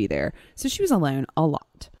needed to be there. So she was alone a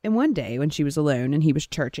lot. And one day when she was alone and he was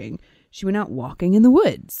churching, she went out walking in the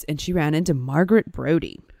woods and she ran into Margaret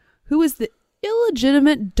Brodie, who was the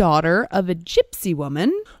illegitimate daughter of a gypsy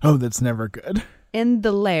woman. Oh, that's never good. And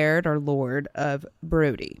the laird or lord of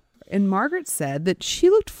Brodie. And Margaret said that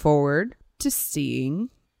she looked forward to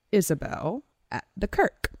seeing Isabel at the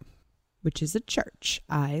kirk, which is a church,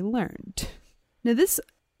 I learned. Now,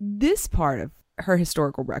 this part of her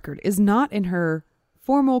historical record is not in her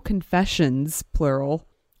formal confessions, plural.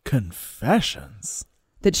 Confessions?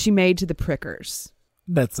 That she made to the prickers.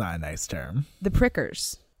 That's not a nice term. The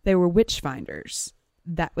prickers. They were witch finders.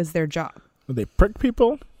 That was their job. Would they prick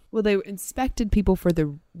people? Well, they inspected people for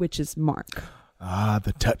the witch's mark. Ah,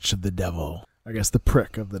 the touch of the devil. I guess the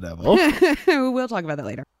prick of the devil. We'll talk about that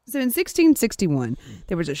later. So in 1661,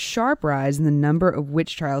 there was a sharp rise in the number of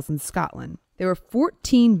witch trials in Scotland. There were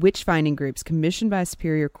 14 witch-finding groups commissioned by a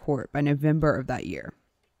superior court by November of that year.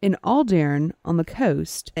 In Auldearn, on the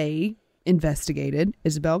coast, they investigated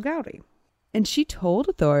Isabel Gowdy. And she told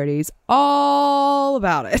authorities all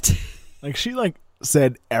about it. She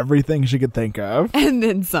said everything she could think of. And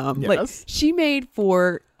then some. Yes. She made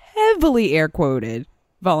for heavily air quoted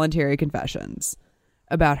voluntary confessions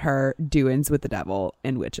about her doings with the devil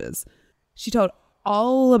and witches. She told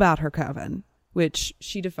all about her coven, which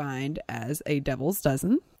she defined as a devil's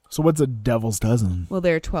dozen. So what's a devil's dozen? Well,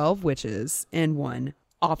 there are 12 witches and 1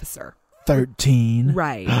 officer. 13.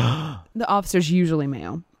 Right. The officer's usually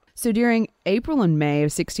male. So during April and May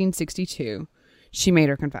of 1662, she made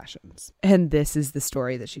her confessions. And this is the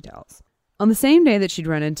story that she tells. On the same day that she'd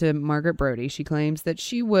run into Margaret Brodie, she claims that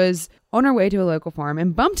she was on her way to a local farm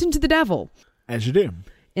and bumped into the devil. As you do.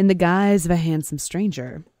 In the guise of a handsome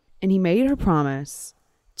stranger. And he made her promise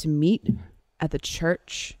to meet at the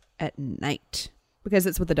church at night. Because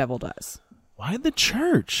it's what the devil does. Why the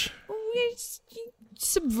church? It's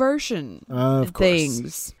subversion of things.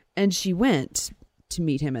 Course. And she went to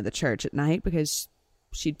meet him at the church at night because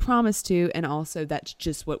she'd promised to, and also that's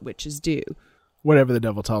just what witches do. Whatever the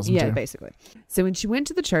devil tells them to. Yeah, basically. So when she went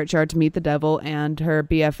to the churchyard to meet the devil and her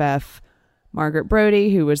BFF, Margaret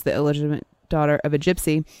Brodie, who was the illegitimate daughter of a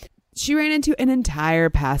gypsy, she ran into an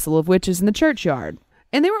entire passel of witches in the churchyard.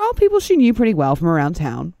 And they were all people she knew pretty well from around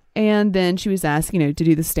town. And then she was asked, to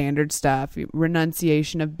do the standard stuff,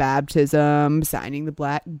 renunciation of baptism, signing the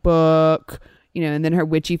black book, and then her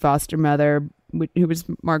witchy foster mother, who was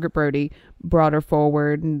Margaret Brodie, brought her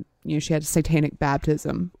forward and, she had a satanic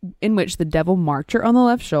baptism in which the devil marked her on the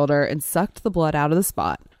left shoulder and sucked the blood out of the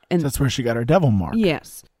spot. And that's where she got her devil mark.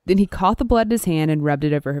 Yes. Then he caught the blood in his hand and rubbed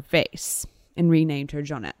it over her face and renamed her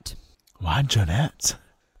Jonette. Why Jonette?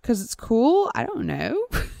 Because it's cool? I don't know.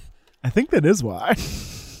 I think that is why.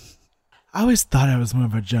 I always thought I was more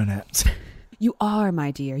of a Jonette. You are,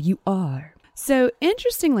 my dear. You are. So,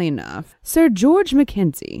 interestingly enough, Sir George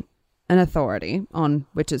Mackenzie, an authority on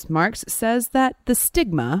witches' marks, says that the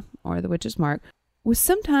stigma, or the witch's mark, was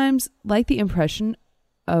sometimes like the impression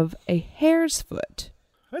of a hare's foot.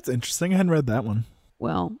 That's interesting. I hadn't read that one.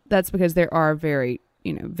 Well, that's because there are very,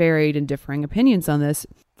 varied and differing opinions on this.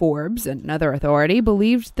 Forbes, another authority,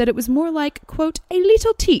 believed that it was more like, quote, a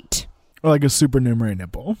little teat. Or like a supernumerary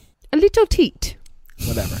nipple. A little teat.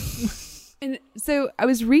 Whatever. And so I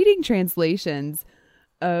was reading translations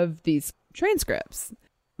of these transcripts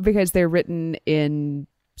because they're written in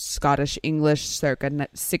Scottish English circa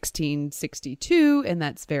 1662, and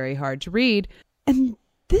that's very hard to read. And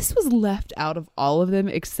this was left out of all of them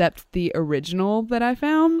except the original that I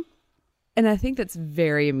found. And I think that's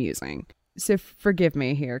very amusing. So forgive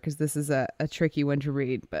me here because this is a tricky one to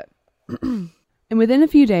read. But and within a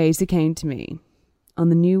few days he came to me on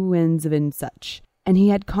the new winds of in such, and he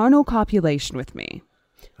had carnal copulation with me.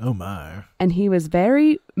 Oh my. And he was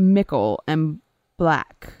very mickle and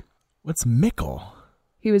black. What's mickle?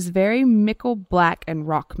 He was very mickle, black, and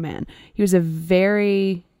rock man. He was a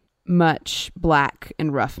very much black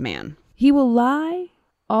and rough man. He will lie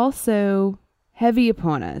also heavy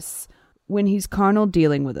upon us when he's carnal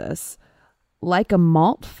dealing with us, like a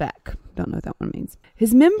malt feck. Don't know what that one means.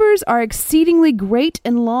 His members are exceedingly great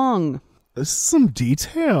and long. This is some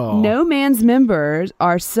detail. No man's members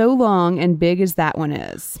are so long and big as that one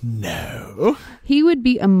is. No. He would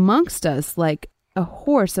be amongst us like a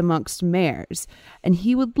horse amongst mares, and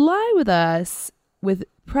he would lie with us with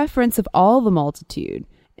preference of all the multitude,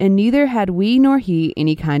 and neither had we nor he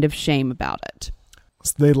any kind of shame about it.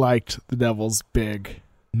 So they liked the devil's big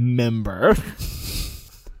member.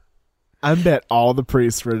 I bet all the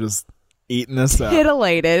priests were just eating this up.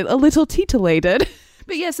 Titillated, a little titillated.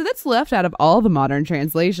 But yeah, so that's left out of all the modern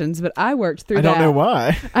translations, but I worked through that. I don't know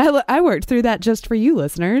why. I worked through that just for you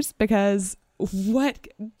listeners, because what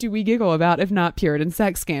do we giggle about if not Puritan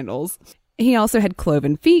sex scandals? He also had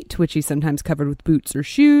cloven feet, which he sometimes covered with boots or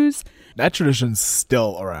shoes. That tradition's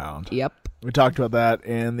still around. Yep. We talked about that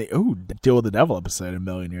in the Deal with the Devil episode a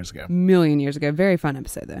million years ago. Million years ago. Very fun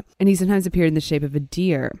episode, though. And he sometimes appeared in the shape of a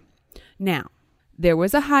deer. Now, there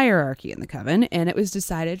was a hierarchy in the coven, and it was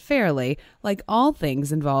decided fairly, like all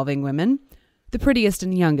things involving women. The prettiest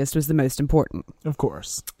and youngest was the most important. Of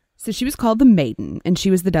course. So she was called the Maiden, and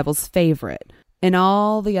she was the devil's favorite. And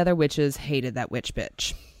all the other witches hated that witch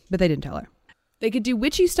bitch. But they didn't tell her. They could do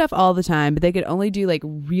witchy stuff all the time, but they could only do like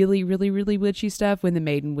really, really, really witchy stuff when the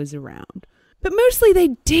Maiden was around. But mostly they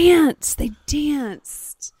danced. They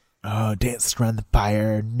danced. Oh, danced around the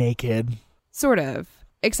fire naked. Sort of.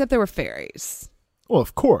 Except there were fairies. Well,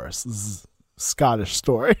 of course. This is a Scottish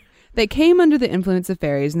story. They came under the influence of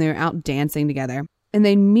fairies, and they were out dancing together. And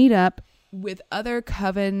they'd meet up with other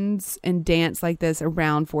covens and dance like this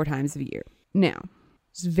around 4 times a year. Now,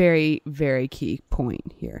 it's a very, very key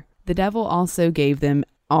point here. The devil also gave them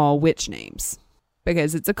all witch names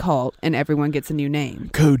because it's a cult and everyone gets a new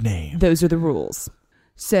name. Code name. Those are the rules.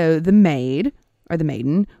 So the maid, or the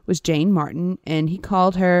maiden, was Jane Martin, and he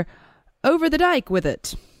called her over the dike with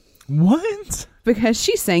it. What? Because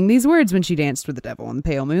she sang these words when she danced with the devil in the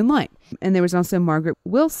pale moonlight. And there was also Margaret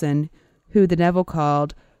Wilson, who the devil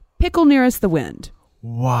called Pickle Nearest the Wind.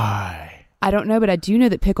 Why? I don't know, but I do know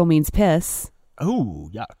that pickle means piss. Oh,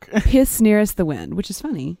 yuck. Piss nearest the wind, which is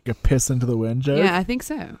funny. A piss into the wind joke? Yeah, I think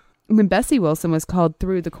so. And then Bessie Wilson was called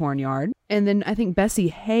Through the Cornyard. And then I think Bessie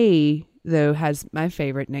Hay, though, has my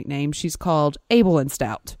favorite nickname. She's called Able and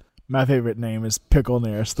Stout. My favorite name is Pickle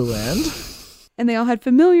Nearest the Wind. And they all had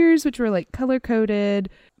familiars, which were like color-coded,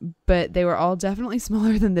 but they were all definitely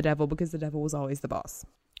smaller than the devil because the devil was always the boss.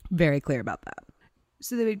 Very clear about that.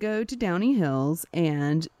 So they would go to Downey Hills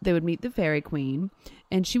and they would meet the Fairy Queen,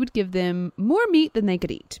 and she would give them more meat than they could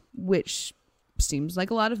eat, which seems like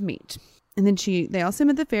a lot of meat. And then they also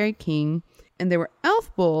met the Fairy King, and there were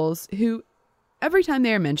elf bulls who, every time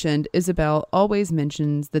they are mentioned, Isabel always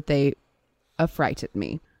mentions that they affrighted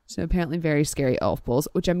me. So apparently very scary elf bulls,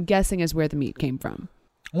 which I'm guessing is where the meat came from.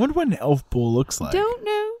 I wonder what an elf bull looks like. Don't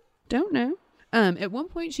know. At one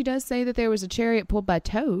point she does say that there was a chariot pulled by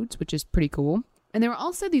toads, which is pretty cool. And there were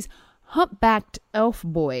also these humpbacked elf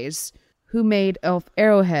boys who made elf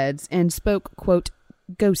arrowheads and spoke, quote,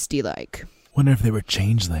 ghosty-like. Wonder if they were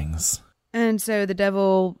changelings. And so the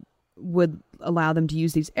devil would allow them to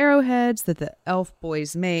use these arrowheads that the elf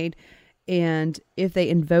boys made. And if they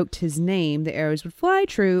invoked his name, the arrows would fly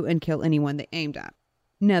true and kill anyone they aimed at.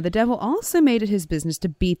 Now, the devil also made it his business to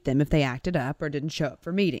beat them if they acted up or didn't show up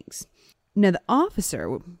for meetings. Now, the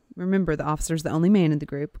officer, remember the officer's the only man in the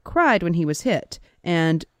group, cried when he was hit.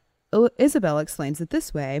 And Isabel explains it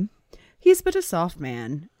this way: he's but a soft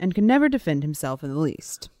man and can never defend himself in the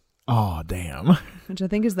least. Oh, damn. Which I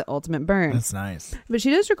think is the ultimate burn. That's nice. But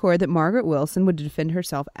she does record that Margaret Wilson would defend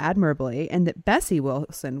herself admirably and that Bessie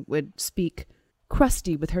Wilson would speak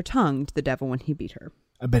crusty with her tongue to the devil when he beat her.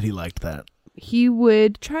 I bet he liked that. He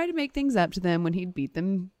would try to make things up to them when he'd beat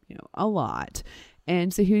them, a lot.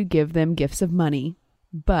 And so he would give them gifts of money.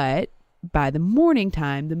 But by the morning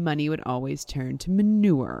time, the money would always turn to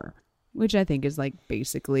manure, which I think is like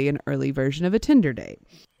basically an early version of a Tinder date.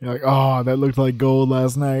 You're like, oh, that looked like gold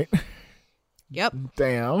last night. Yep.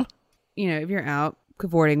 Damn. If you're out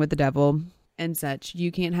cavorting with the devil and such,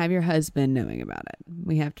 you can't have your husband knowing about it.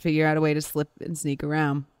 We have to figure out a way to slip and sneak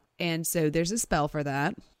around. And so there's a spell for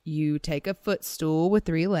that. You take a footstool with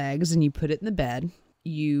 3 legs and you put it in the bed.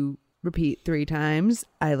 You repeat 3 times,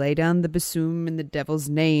 I lay down the besom in the devil's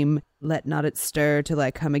name, let not it stir till I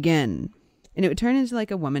come again. And it would turn into like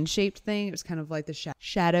a woman-shaped thing. It was kind of like the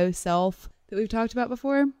shadow self that we've talked about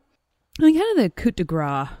before. And kind of the coup de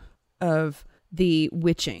grace of the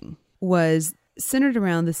witching was centered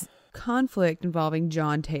around this conflict involving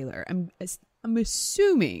John Taylor. I'm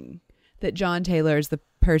assuming that John Taylor is the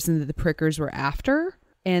person that the prickers were after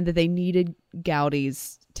and that they needed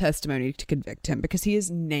Gowdy's testimony to convict him because he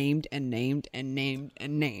is named and named and named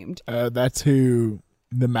and named. That's who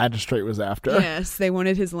the magistrate was after. Yes, they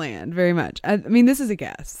wanted his land very much. I mean, this is a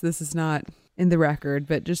guess. This is not in the record,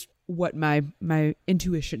 but just what my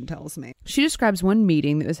intuition tells me. She describes one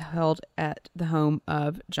meeting that was held at the home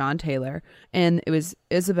of John Taylor, and it was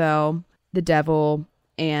Isabel, the devil,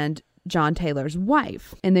 and John Taylor's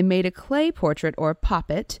wife. And they made a clay portrait or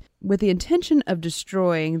poppet with the intention of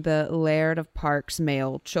destroying the Laird of Park's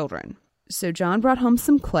male children. So John brought home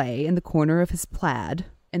some clay in the corner of his plaid,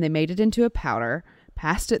 and they made it into a powder,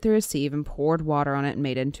 passed it through a sieve, and poured water on it and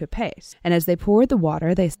made it into a paste. And as they poured the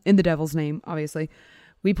water, they, in the devil's name, obviously,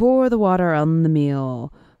 we pour the water on the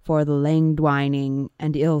meal for the lang dwining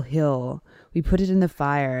and ill hill. We put it in the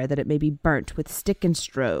fire that it may be burnt with stick and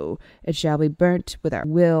strow. It shall be burnt with our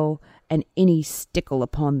will and any stickle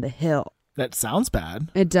upon the hill. That sounds bad.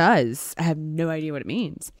 It does. I have no idea what it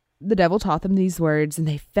means. The devil taught them these words, and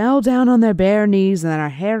they fell down on their bare knees, and our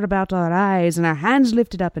hair about our eyes, and our hands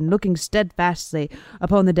lifted up, and looking steadfastly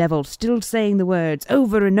upon the devil, still saying the words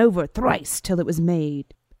over and over thrice till it was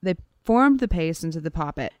made. They formed the paste into the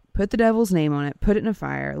poppet, put the devil's name on it, put it in a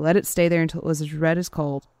fire, let it stay there until it was as red as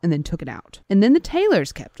coal, and then took it out. And then the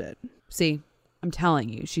Taylors kept it. See, I'm telling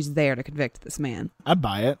you, she's there to convict this man. I'd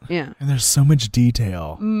buy it. Yeah. And there's so much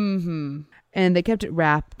detail. Mm-hmm. And they kept it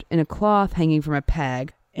wrapped in a cloth hanging from a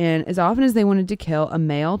peg. And as often as they wanted to kill a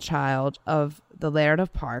male child of the Laird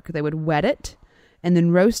of Park, they would wet it and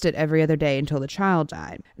then roast it every other day until the child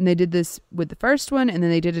died. And they did this with the first one, and then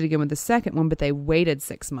they did it again with the second one, but they waited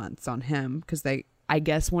 6 months on him because they, I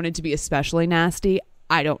guess, wanted to be especially nasty.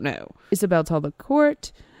 I don't know. Isabel told the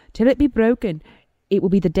court, till it be broken, it will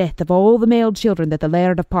be the death of all the male children that the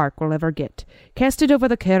Laird of Park will ever get. Cast it over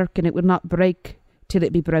the kirk, and it will not break till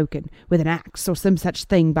it be broken, with an axe or some such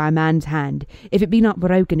thing by a man's hand. If it be not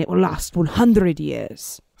broken, it will last 100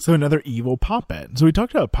 years. So another evil puppet. So we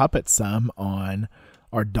talked about puppets some on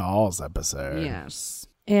our dolls episode. Yes.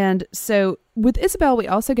 And so with Isabel, we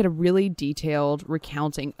also get a really detailed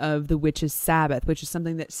recounting of the witch's Sabbath, which is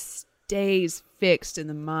something that stays fixed in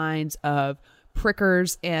the minds of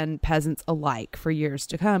prickers and peasants alike for years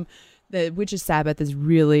to come. The witch's Sabbath is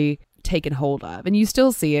really taken hold of, and you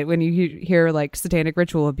still see it when you hear like satanic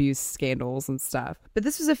ritual abuse scandals and stuff. But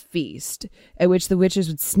this was a feast at which the witches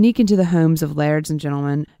would sneak into the homes of lairds and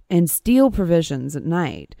gentlemen and steal provisions at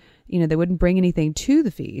night. You know, they wouldn't bring anything to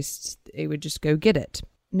the feast. They would just go get it.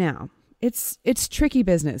 Now, it's tricky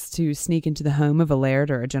business to sneak into the home of a laird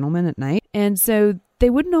or a gentleman at night. And so they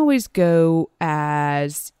wouldn't always go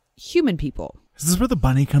as human people. Is this where the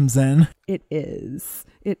bunny comes in? It is.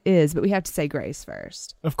 It is. But we have to say grace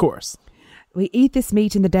first. Of course. We eat this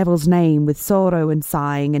meat in the devil's name with sorrow and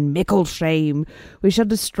sighing and mickle shame. We shall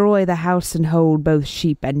destroy the house and hold both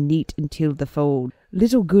sheep and neat until the fold.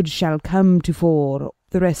 Little good shall come to fore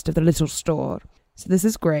the rest of the little store. So this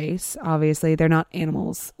is grace. Obviously, they're not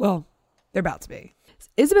animals. Well, they're about to be.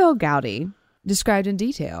 Isabel Gowdy described in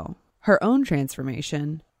detail her own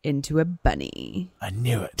transformation into a bunny. I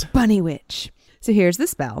knew it. Bunny witch. So here's the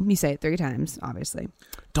spell. You say it 3 times, obviously.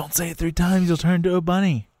 Don't say it 3 times. You'll turn into a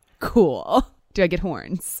bunny. Cool. Do I get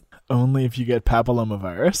horns? Only if you get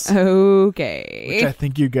papillomavirus. Okay. Which I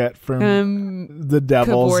think you get from the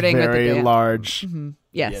devil's very large... Mm-hmm.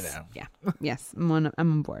 Yes. You know. Yeah. Yes. I'm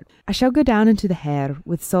on board. I shall go down into the hair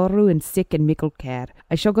with sorrow and sick and mickle care.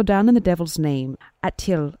 I shall go down in the devil's name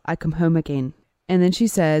till I come home again. And then she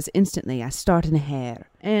says, instantly, I start in a hair.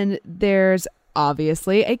 And there's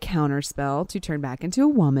obviously a counterspell to turn back into a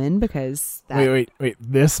woman because that... Wait.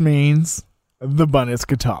 This means the bunnies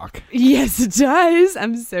could talk. Yes, it does.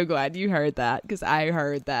 I'm so glad you heard that because I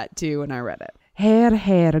heard that too when I read it.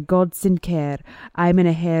 Hair, God send care. I'm in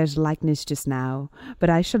a hare's likeness just now, but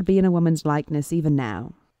I shall be in a woman's likeness even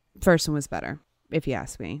now. First one was better, if you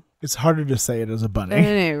ask me. It's harder to say it as a bunny.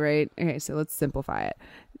 I know, right? Okay, so let's simplify it.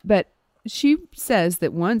 But she says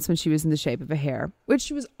that once when she was in the shape of a hare, which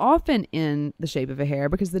she was often in the shape of a hare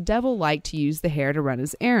because the devil liked to use the hare to run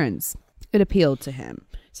his errands. It appealed to him,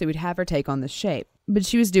 so we'd have her take on this shape. But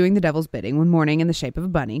she was doing the devil's bidding one morning in the shape of a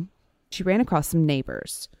bunny. She ran across some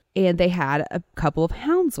neighbors. And they had a couple of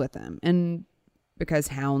hounds with them. And because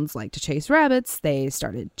hounds like to chase rabbits, they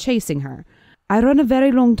started chasing her. I run a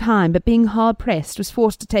very long time, but being hard-pressed, was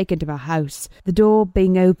forced to take into a house, the door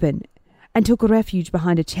being open, and took refuge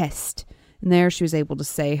behind a chest. And there she was able to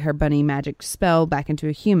say her bunny magic spell back into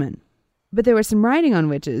a human. But there was some writing on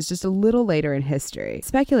witches just a little later in history. It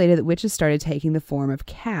speculated that witches started taking the form of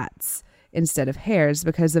cats instead of hares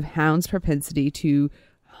because of hounds' propensity to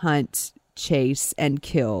hunt, chase, and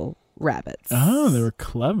kill rabbits. Oh, they were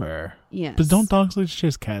clever. Yes. But don't dogs like to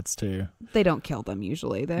chase cats too? They don't kill them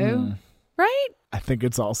usually, though. Right? I think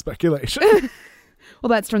it's all speculation. Well,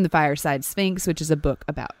 that's from the Fireside Sphinx, which is a book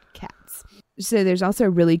about cats. So there's also a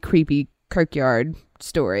really creepy Kirkyard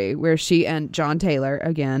story where she and John Taylor,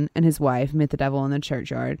 again, and his wife met the devil in the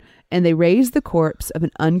churchyard, and they raised the corpse of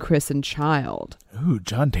an unchristened child. Ooh,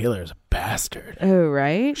 John Taylor is a bastard. Oh,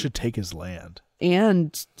 right? Should take his land.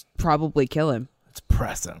 And probably kill him. Let's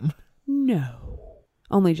press him. No.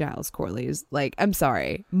 Only Giles Corley is like, I'm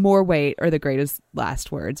sorry, more weight are the greatest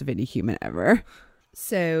last words of any human ever.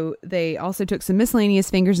 So they also took some miscellaneous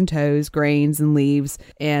fingers and toes, grains and leaves,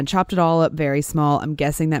 and chopped it all up very small. I'm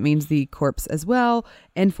guessing that means the corpse as well,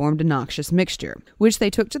 and formed a noxious mixture, which they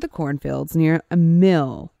took to the cornfields near a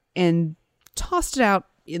mill and tossed it out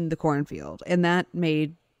in the cornfield. And that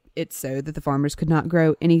made it so that the farmers could not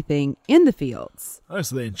grow anything in the fields. Oh,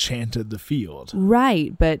 so they enchanted the field.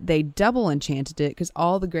 Right, but they double enchanted it because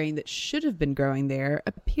all the grain that should have been growing there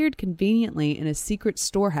appeared conveniently in a secret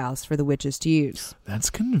storehouse for the witches to use. That's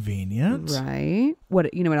convenient. Right. What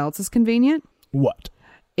else is convenient? What?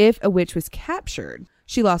 If a witch was captured,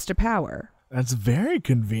 she lost her power. That's very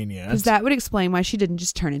convenient. Because that would explain why she didn't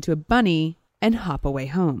just turn into a bunny and hop away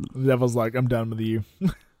home. The devil's like, I'm done with you.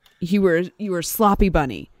 You were sloppy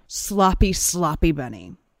bunny. Sloppy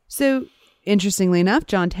bunny. So, interestingly enough,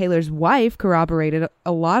 John Taylor's wife corroborated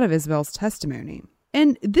a lot of Isabel's testimony.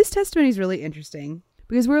 And this testimony is really interesting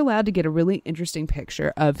because we're allowed to get a really interesting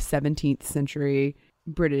picture of 17th century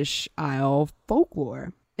British Isle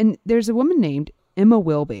folklore. And there's a woman named Emma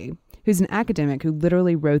Wilby, who's an academic who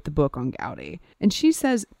literally wrote the book on Gowdy. And she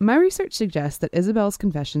says, my research suggests that Isabel's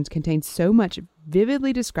confessions contain so much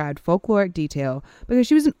vividly described folkloric detail because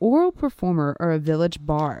she was an oral performer or a village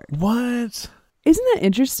bard. What? Isn't that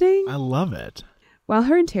interesting? I love it. while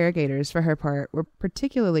her interrogators, for her part, were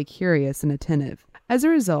particularly curious and attentive. As a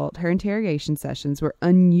result, her interrogation sessions were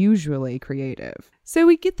unusually creative. So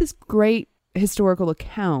we get this great historical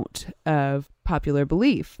account of popular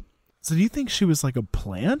belief. So do you think she was like a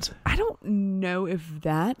plant? I don't know if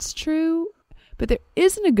that's true, but there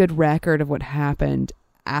isn't a good record of what happened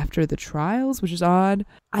after the trials, which is odd.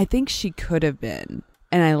 I think she could have been,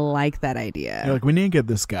 and I like that idea. You're like, we need to get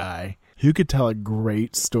this guy who could tell a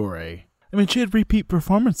great story. I mean, she had repeat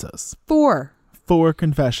performances. 4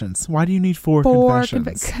 confessions. Why do you need 4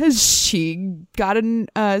 confessions? Because she got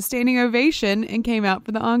a standing ovation and came out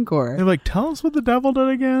for the encore. They're like, tell us what the devil did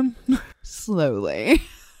again. Slowly.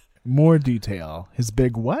 More detail. His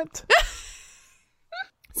big what?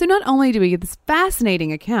 So not only do we get this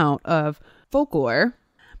fascinating account of folklore,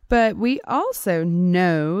 but we also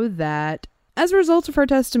know that as a result of her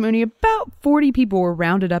testimony, about 40 people were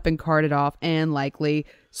rounded up and carted off and likely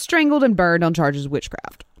strangled and burned on charges of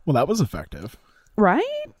witchcraft. Well, that was effective.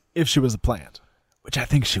 Right? If she was a plant, which I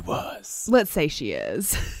think she was. Let's say she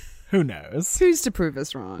is. Who knows? Who's to prove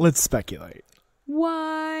us wrong? Let's speculate.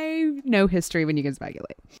 Why know history when you can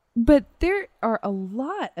speculate? But there are a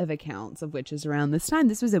lot of accounts of witches around this time.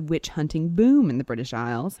 This was a witch hunting boom in the British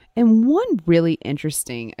Isles. And one really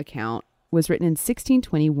interesting account was written in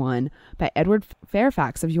 1621 by Edward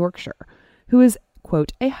Fairfax of Yorkshire, who was,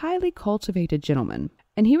 quote, a highly cultivated gentleman.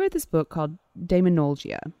 And he wrote this book called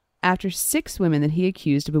Daemonologia. After 6 women that he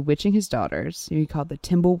accused of bewitching his daughters, who he called the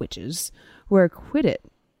Timble Witches, were acquitted.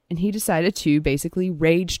 And he decided to basically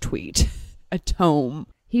rage tweet a tome.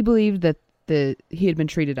 He believed that he had been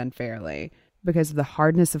treated unfairly because of the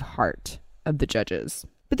hardness of heart of the judges.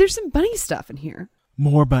 But there's some bunny stuff in here.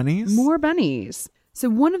 More bunnies? More bunnies. So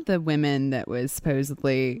one of the women that was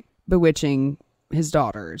supposedly bewitching his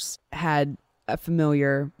daughters had a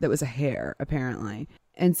familiar that was a hare, apparently.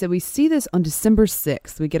 And so we see this on December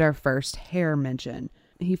 6th. We get our first hare mention.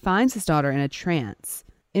 He finds his daughter in a trance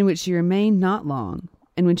in which she remained not long.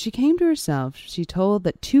 And when she came to herself, she told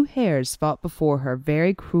that 2 hares fought before her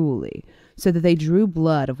very cruelly, so that they drew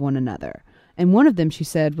blood of one another. And one of them, she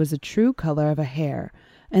said, was the true color of a hare,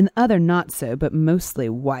 and the other not so, but mostly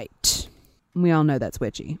white. And we all know that's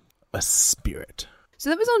witchy. A spirit. So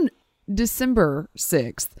that was on December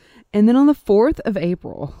 6th. And then on the 4th of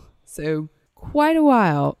April, so quite a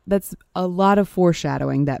while, that's a lot of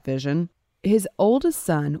foreshadowing, that vision. His oldest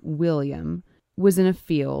son, William, was in a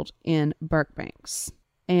field in Birkbanks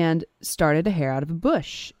and started a hare out of a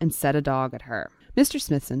bush and set a dog at her. Mr.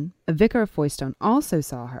 Smithson, a vicar of Foystone, also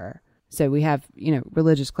saw her. So we have,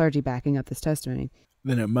 religious clergy backing up this testimony.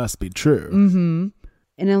 Then it must be true. Mm-hmm.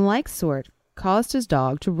 And in like sort, caused his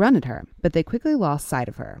dog to run at her, but they quickly lost sight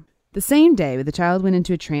of her. The same day, the child went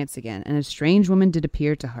into a trance again, and a strange woman did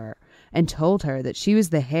appear to her, and told her that she was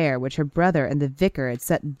the hare which her brother and the vicar had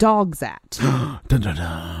set dogs at. Dun, dun,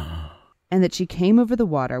 dun. And that she came over the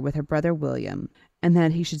water with her brother William, and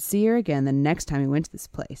that he should see her again the next time he went to this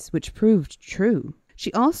place, which proved true.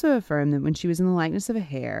 She also affirmed that when she was in the likeness of a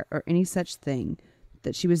hare, or any such thing,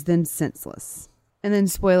 that she was then senseless. And then,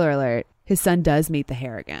 spoiler alert, his son does meet the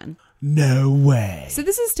hare again. No way. So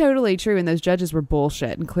this is totally true, and those judges were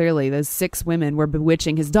bullshit, and clearly those 6 women were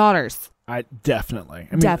bewitching his daughters. Definitely.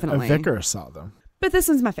 Definitely. A vicar saw them. But this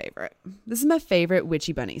one's my favorite. This is my favorite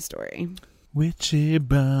witchy bunny story. Witchy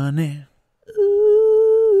bunny.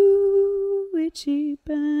 Ooh, witchy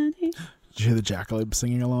bunny. Did you hear the jackalope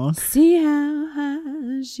singing along? See how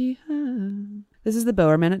high she hung. This is the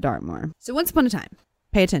Bowerman at Dartmoor. So once upon a time,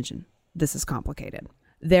 pay attention. This is complicated.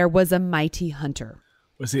 There was a mighty hunter.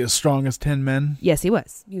 Was he as strong as 10 men? Yes, he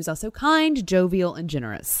was. He was also kind, jovial, and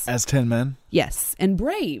generous. As 10 men? Yes. And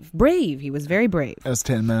brave. Brave. He was very brave. As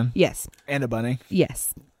 10 men? Yes. And a bunny?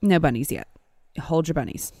 Yes. No bunnies yet. Hold your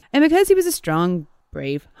bunnies. And because he was a strong,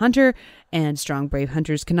 brave hunter, and strong, brave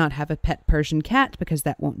hunters cannot have a pet Persian cat because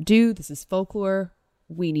that won't do. This is folklore.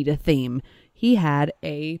 We need a theme. He had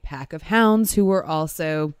a pack of hounds who were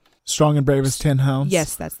also... Strong and brave as 10 hounds?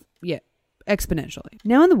 Yes, exponentially.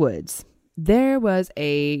 Now in the woods, there was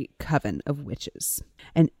a coven of witches,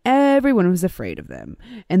 and everyone was afraid of them,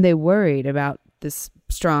 and they worried about this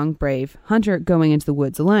strong, brave hunter going into the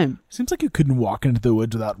woods alone. Seems like you couldn't walk into the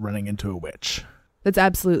woods without running into a witch. That's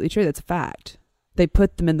absolutely true. That's a fact. They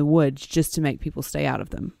put them in the woods just to make people stay out of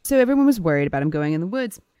them. So everyone was worried about him going in the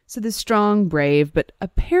woods. So this strong, brave, but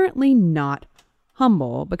apparently not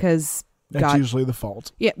humble, because that's God, usually the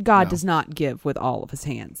fault. Yeah, God does not give with all of his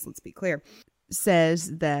hands, let's be clear.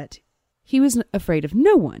 Says that he was afraid of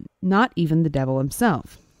no one, not even the devil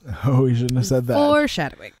himself. Oh, he shouldn't have said that.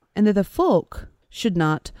 Foreshadowing. And that the folk should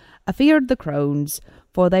not afeard the crones,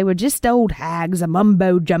 for they were just old hags a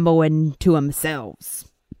mumbo-jumboing to themselves.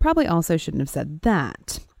 Probably also shouldn't have said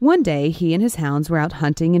that. One day, he and his hounds were out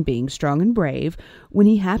hunting and being strong and brave when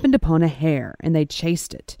he happened upon a hare, and they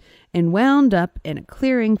chased it and wound up in a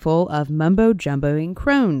clearing full of mumbo-jumboing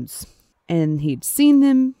crones. And he'd seen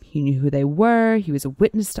them, he knew who they were, he was a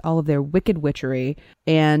witness to all of their wicked witchery,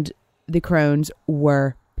 and the crones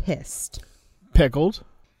were pissed. Pickled.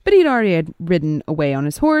 But he'd already had ridden away on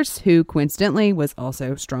his horse, who coincidentally was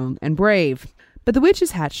also strong and brave. But the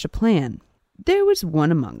witches hatched a plan. There was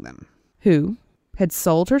one among them who had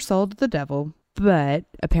sold her soul to the devil, but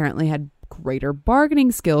apparently had greater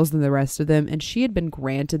bargaining skills than the rest of them, and she had been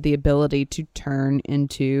granted the ability to turn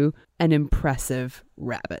into an impressive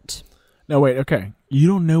rabbit. No, wait, okay. You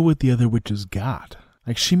don't know what the other witches got.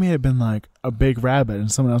 Like, she may have been like a big rabbit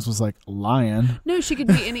and someone else was like a lion. No, she could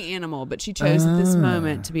be any animal, but she chose at this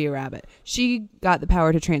moment to be a rabbit. She got the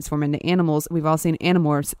power to transform into animals. We've all seen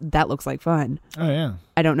Animorphs. That looks like fun. Oh, yeah.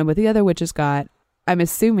 I don't know what the other witches got. I'm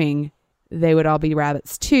assuming they would all be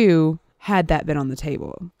rabbits too, had that been on the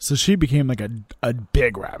table. So she became like a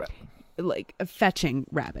big rabbit. Like a fetching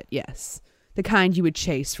rabbit, yes. The kind you would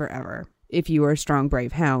chase forever if you were a strong,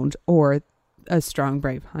 brave hound or a strong,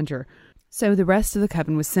 brave hunter. So the rest of the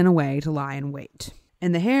coven was sent away to lie in wait.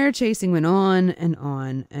 And the hare chasing went on and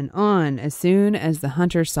on and on. As soon as the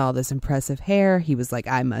hunter saw this impressive hare, he was like,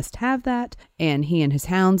 I must have that. And he and his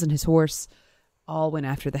hounds and his horse all went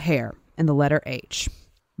after the hare and the letter H.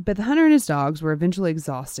 But the hunter and his dogs were eventually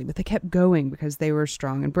exhausted, but they kept going because they were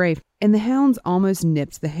strong and brave. And the hounds almost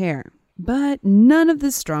nipped the hare. But none of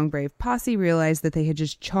this strong, brave posse realized that they had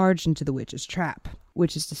just charged into the witch's trap,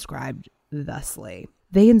 which is described thusly.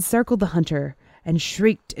 They encircled the hunter and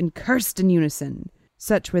shrieked and cursed in unison.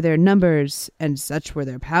 Such were their numbers and such were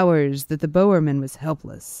their powers that the Bowerman was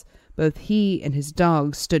helpless. Both he and his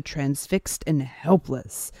dogs stood transfixed and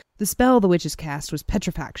helpless. The spell the witches cast was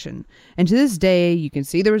petrifaction, and to this day you can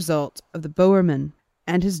see the result of the Bowerman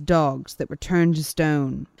and his dogs that were turned to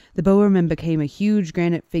stone. The Bowerman became a huge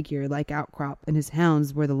granite figure like Outcrop, and his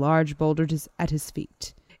hounds were the large boulders at his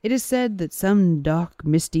feet. It is said that some dark,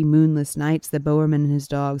 misty, moonless nights the Bowerman and his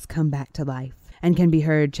dogs come back to life and can be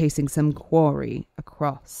heard chasing some quarry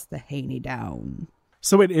across the Haney Down.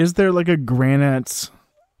 So wait, is there like a granite...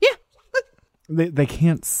 Yeah. They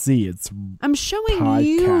can't see. It's I'm showing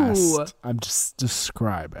podcast. you. I'm just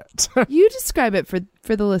describe it. You describe it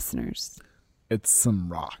for the listeners. It's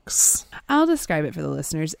some rocks. I'll describe it for the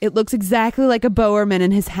listeners. It looks exactly like a Bowerman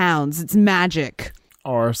and his hounds. It's magic.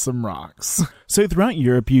 Or some rocks. So throughout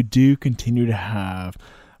Europe, you do continue to have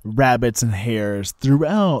rabbits and hares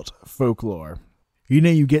throughout folklore. You know,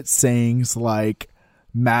 you get sayings like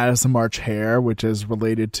Madison March hare, which is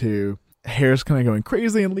related to hares kind of going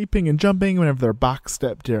crazy and leaping and jumping whenever they're box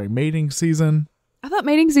stepped during mating season. I thought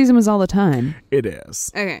mating season was all the time. It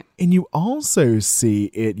is. Okay. And you also see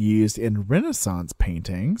it used in Renaissance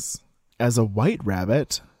paintings as a white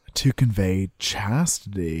rabbit to convey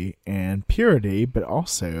chastity and purity, but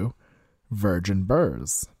also virgin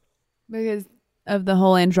births. Because of the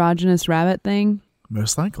whole androgynous rabbit thing?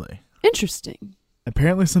 Most likely. Interesting.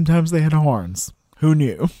 Apparently sometimes they had horns. Who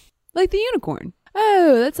knew? Like the unicorn.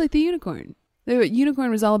 Oh, that's like the unicorn. The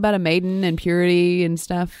unicorn was all about a maiden and purity and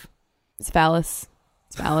stuff. It's phallus.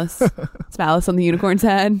 It's phallus. It's phallus on the unicorn's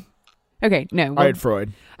head. Okay, no. All right,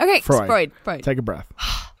 Freud. Okay, Freud. Freud. Take a breath.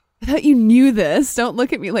 I thought you knew this. Don't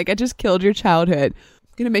look at me like I just killed your childhood.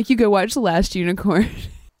 I'm going to make you go watch The Last Unicorn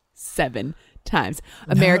 7 times.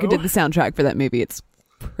 America did the soundtrack for that movie. It's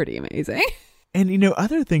pretty amazing. And, you know,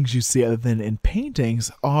 other things you see other than in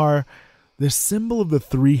paintings are the symbol of the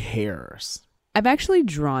 3 hares. I've actually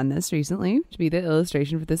drawn this recently to be the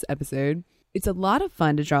illustration for this episode. It's a lot of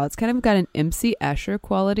fun to draw. It's kind of got an MC Escher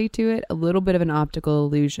quality to it, a little bit of an optical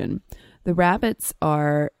illusion. The rabbits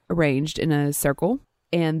are arranged in a circle,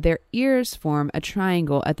 and their ears form a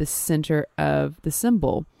triangle at the center of the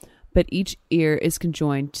symbol, but each ear is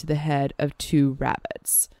conjoined to the head of 2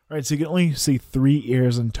 rabbits. All right, so you can only see 3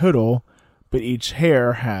 ears in total, but each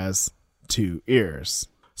hare has 2 ears.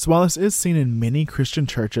 So while this is seen in many Christian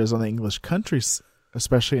churches on the English countries,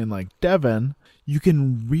 especially in like Devon, you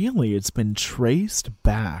can really, it's been traced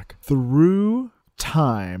back through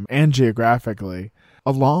time and geographically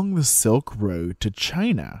along the Silk Road to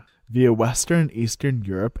China via Western and Eastern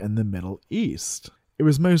Europe and the Middle East. It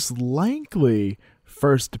was most likely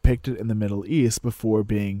first depicted in the Middle East before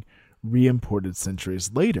being re-imported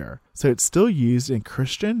centuries later. So it's still used in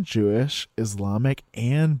Christian, Jewish, Islamic,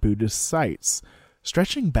 and Buddhist sites,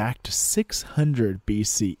 stretching back to 600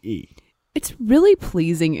 BCE. It's really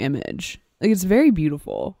pleasing image. Like, it's very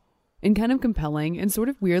beautiful. and kind of compelling and sort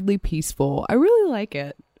of weirdly peaceful. I really like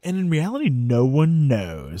it. And in reality, no one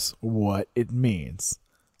knows what it means.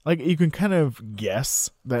 Like, you can kind of guess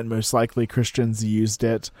that most likely Christians used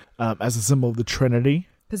it as a symbol of the Trinity.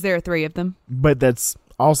 Because there are 3 of them. But that's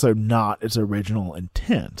also not its original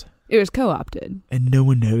intent. It was co-opted. And no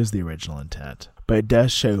one knows the original intent. But it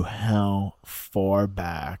does show how far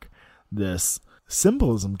back this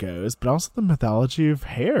symbolism goes, but also the mythology of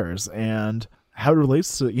hares and how it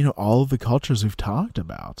relates to, all of the cultures we've talked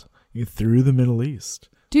about through the Middle East.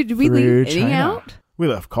 Dude, did we leave any out? We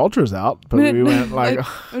left cultures out, but we went like...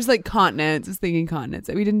 It was like continents. I was thinking continents.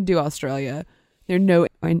 We didn't do Australia. There are no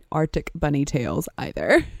Arctic bunny tails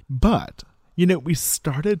either. But, we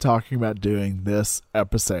started talking about doing this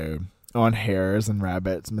episode on hares and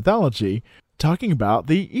rabbits mythology, talking about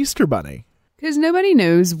the Easter Bunny. Because nobody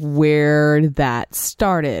knows where that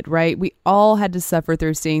started, right? We all had to suffer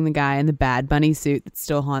through seeing the guy in the bad bunny suit that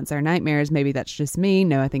still haunts our nightmares. Maybe that's just me.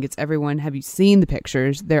 No, I think it's everyone. Have you seen the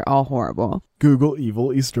pictures? They're all horrible. Google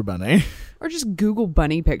evil Easter Bunny. Or just Google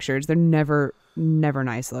bunny pictures. They're never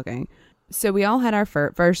nice looking. So we all had our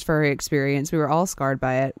first furry experience. We were all scarred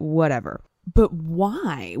by it. Whatever. But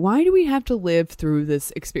why? Why do we have to live through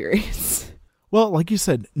this experience? Well, like you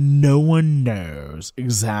said, no one knows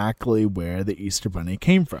exactly where the Easter Bunny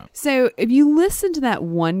came from. So if you listen to that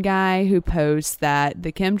one guy who posts that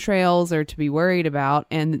the chemtrails are to be worried about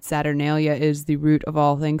and that Saturnalia is the root of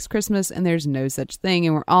all things Christmas and there's no such thing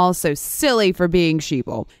and we're all so silly for being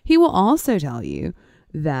sheeple, he will also tell you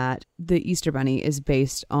that the Easter Bunny is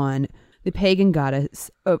based on the pagan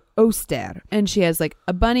goddess of Oster. And she has like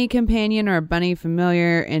a bunny companion or a bunny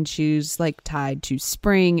familiar, and she's like tied to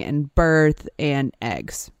spring and birth and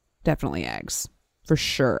eggs. Definitely eggs. For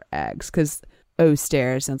sure eggs. Because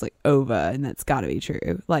Oster sounds like ova, and that's gotta be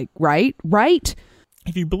true. Like, right? Right?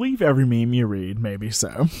 If you believe every meme you read, maybe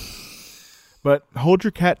so. But hold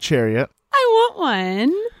your cat chariot. I want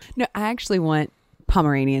one. No, I actually want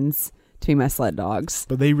Pomeranians to be my sled dogs.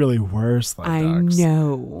 But they really were sled dogs. I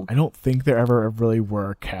know. I don't think there ever really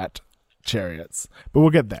were cat chariots. But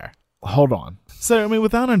we'll get there. Hold on. So,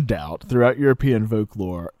 without a doubt, throughout European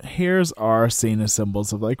folklore, hares are seen as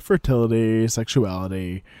symbols of like fertility,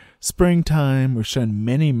 sexuality, springtime. We've shown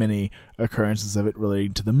many, many occurrences of it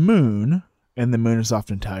relating to the moon. And the moon is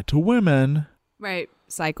often tied to women. Right.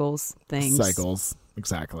 Cycles, things. Cycles.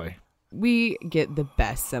 Exactly. We get the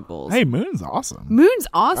best symbols. Hey, moon's awesome. Moon's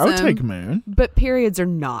awesome. I would take moon. But periods are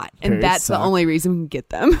not. And Periods that's suck. the only reason we can get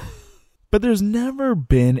them. But there's never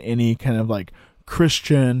been any kind of like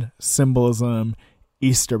Christian symbolism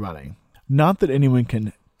Easter Bunny. Not that anyone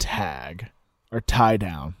can tag or tie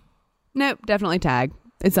down. Nope, definitely tag.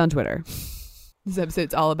 It's on Twitter. This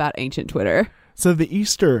episode's all about ancient Twitter. So the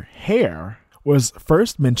Easter hare was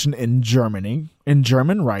first mentioned in Germany, in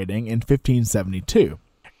German writing in 1572.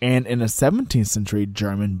 And in a 17th century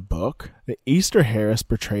German book, the Easter hare is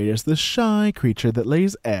portrayed as the shy creature that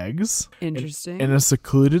lays eggs Interesting. in a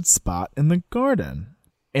secluded spot in the garden.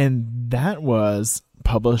 And that was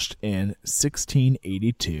published in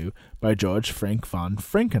 1682 by George Frank von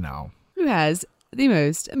Frankenau, who has the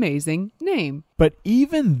most amazing name. But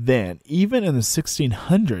even then, even in the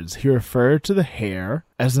 1600s, he referred to the hare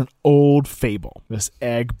as an old fable, this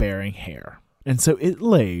egg-bearing hare. And so it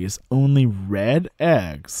lays only red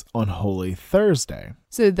eggs on Holy Thursday.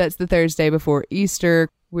 So that's the Thursday before Easter.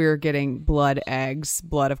 We're getting blood eggs,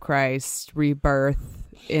 blood of Christ, rebirth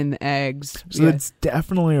in the eggs. So it's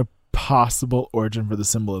definitely a possible origin for the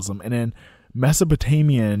symbolism. And in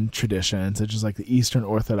Mesopotamian tradition, such as like the Eastern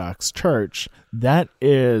Orthodox Church, that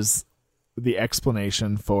is the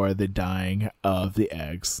explanation for the dyeing of the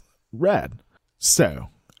eggs red. So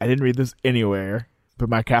I didn't read this anywhere, but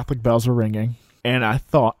my Catholic bells were ringing, and I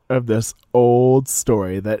thought of this old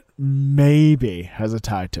story that maybe has a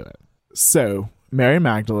tie to it. So, Mary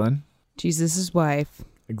Magdalene. Jesus' wife.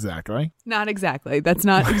 Exactly. Not exactly. That's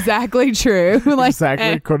not exactly true. Exactly,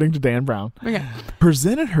 according to Dan Brown. Okay.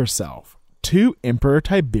 Presented herself to Emperor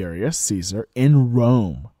Tiberius Caesar in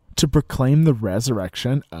Rome to proclaim the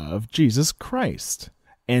resurrection of Jesus Christ.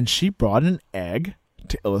 And she brought an egg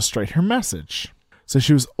to illustrate her message. So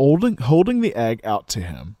she was holding the egg out to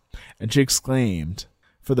him, and she exclaimed,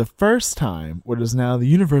 "For the first time, what is now the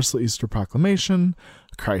universal Easter proclamation,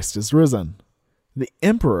 Christ is risen." The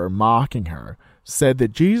emperor, mocking her, said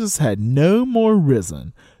that Jesus had no more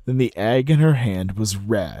risen than the egg in her hand was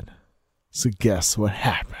red. So guess what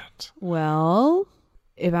happened? Well,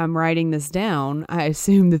 if I'm writing this down, I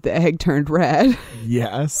assume that the egg turned red.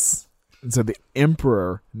 Yes. And so the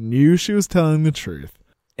emperor knew she was telling the truth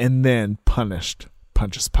and then punished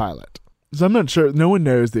Pontius Pilate. So I'm not sure. No one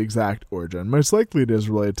knows the exact origin. Most likely it is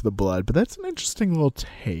related to the blood, but that's an interesting little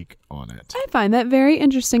take on it. I find that very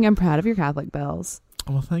interesting. I'm proud of your Catholic bells.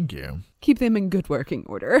 Well, thank you. Keep them in good working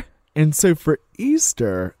order. And so for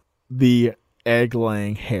Easter, the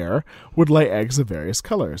egg-laying hare would lay eggs of various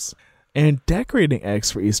colors. And decorating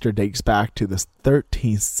eggs for Easter dates back to the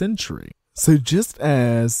 13th century. So just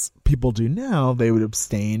as people do now, they would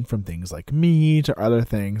abstain from things like meat or other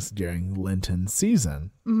things during Lenten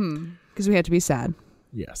season. Mm-hmm. Because we had to be sad.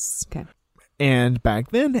 Yes. Okay. And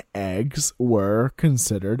back then, eggs were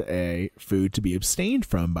considered a food to be abstained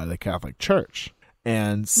from by the Catholic Church.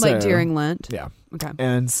 And so, like during Lent? Yeah. Okay.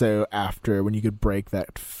 And so after, when you could break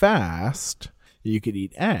that fast, you could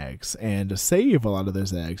eat eggs. And to save a lot of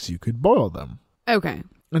those eggs, you could boil them. Okay.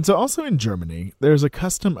 And so also in Germany, there's a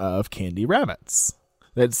custom of candy rabbits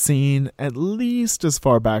that's seen at least as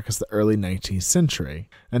far back as the early 19th century.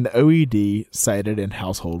 And the OED cited in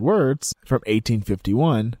Household Words from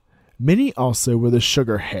 1851, many also were the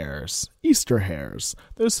sugar hares, Easter hares,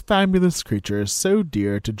 those fabulous creatures so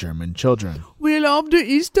dear to German children. We love the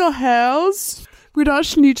Easter hares with our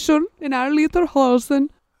schnitzel and our little hosen.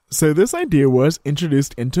 So this idea was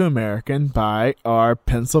introduced into American by our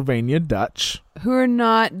Pennsylvania Dutch. Who are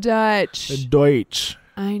not Dutch. Deutsch.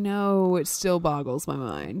 I know, it still boggles my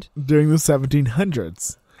mind. During the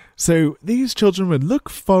 1700s. So these children would look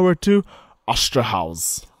forward to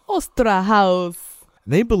Osterhaus. Osterhaus.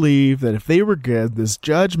 They believed that if they were good, this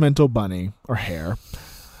judgmental bunny, or hare,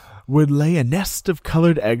 would lay a nest of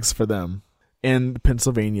colored eggs for them. In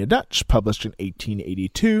Pennsylvania Dutch, published in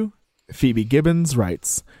 1882, Phoebe Gibbons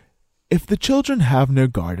writes, "If the children have no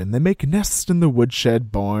garden, they make nests in the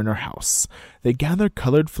woodshed, barn, or house. They gather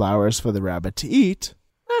colored flowers for the rabbit to eat."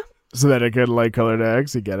 So that it could lay colored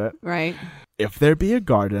eggs, you get it? Right. "If there be a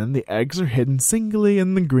garden, the eggs are hidden singly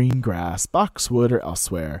in the green grass, boxwood, or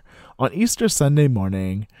elsewhere. On Easter Sunday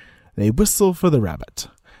morning, they whistle for the rabbit,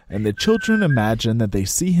 and the children imagine that they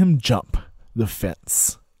see him jump the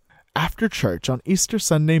fence. After church on Easter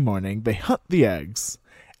Sunday morning, they hunt the eggs,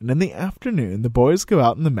 and in the afternoon, the boys go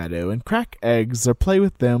out in the meadow and crack eggs or play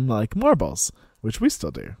with them like marbles," which we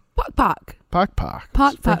still do. Pock pock. Pock pock.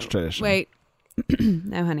 Pock It's French pock. tradition. Wait.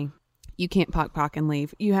 No, honey. You can't pock pock and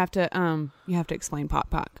leave. You have to explain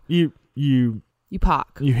pock pock. You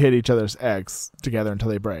pock. You hit each other's eggs together until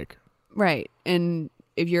they break. Right. And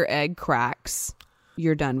if your egg cracks,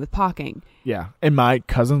 you're done with pocking. Yeah. And my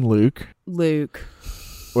cousin Luke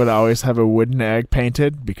would always have a wooden egg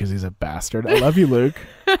painted because he's a bastard. I love you, Luke.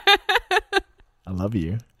 I love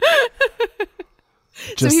you.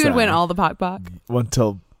 So he would win all the pock pock?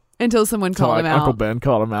 Until someone called him out. Uncle Ben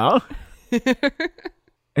called him out.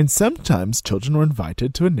 And sometimes children were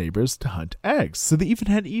invited to a neighbor's to hunt eggs. So they even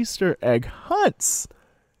had Easter egg hunts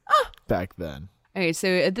back then. Okay, so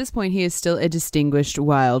at this point, he is still a distinguished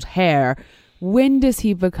wild hare. When does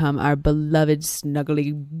he become our beloved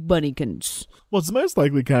snuggly bunnykins? Well, it's most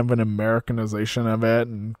likely kind of an Americanization of it.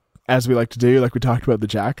 And as we like to do, like we talked about the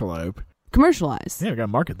jackalope. Commercialize. Yeah, we got to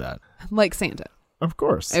market that. Like Santa. Of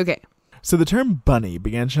course. Okay. So the term bunny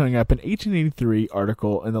began showing up in an 1883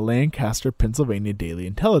 article in the Lancaster, Pennsylvania Daily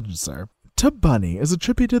Intelligencer. To bunny is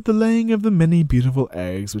attributed the laying of the many beautiful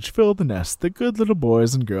eggs which fill the nest that good little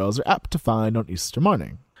boys and girls are apt to find on Easter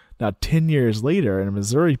morning. Now, 10 years later, in a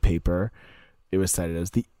Missouri paper, it was cited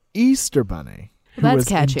as the Easter bunny, who was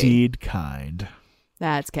catchy. indeed kind.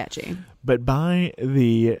 That's catchy. But by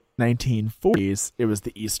the 1940s, it was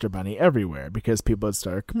the Easter bunny everywhere because people had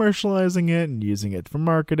started commercializing it and using it for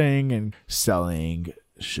marketing and selling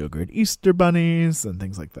sugared Easter bunnies and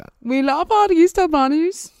things like that. We love our Easter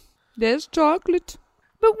bunnies. There's chocolate.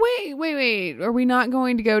 But wait. Are we not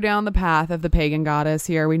going to go down the path of the pagan goddess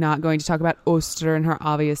here? Are we not going to talk about Oster and her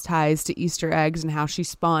obvious ties to Easter eggs and how she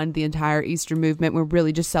spawned the entire Easter movement? We're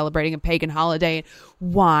really just celebrating a pagan holiday.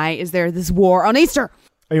 Why is there this war on Easter?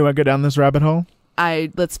 Oh, you want to go down this rabbit hole?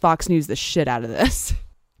 Let's Fox News the shit out of this.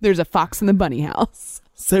 There's a fox in the bunny house.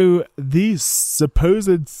 So the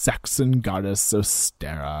supposed Saxon goddess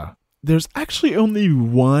Ostera, there's actually only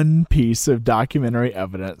one piece of documentary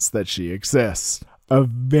evidence that she exists. A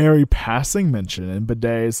very passing mention in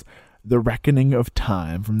Beday's The Reckoning of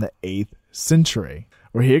Time from the 8th century,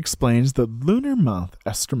 where he explains the lunar month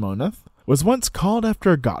Estermoneth was once called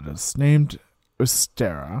after a goddess named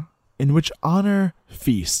Ostera, in which honor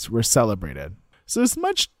feasts were celebrated. So there's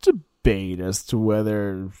much debate as to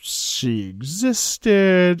whether she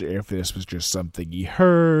existed, if this was just something he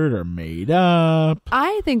heard or made up.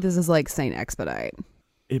 I think this is like Saint Expedite.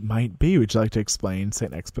 it might be. Would you like to explain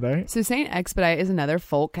St. Expedite? So St. Expedite is another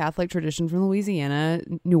folk Catholic tradition from Louisiana,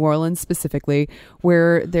 New Orleans specifically,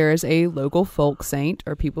 where there's a local folk saint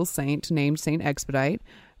or people's saint named St. Expedite.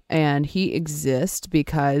 And he exists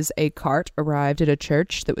because a cart arrived at a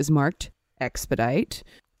church that was marked Expedite.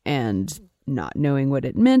 And not knowing what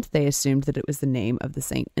it meant, they assumed that it was the name of the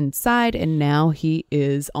saint inside. And now he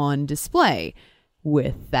is on display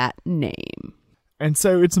with that name. And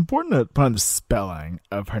so it's important to put on the spelling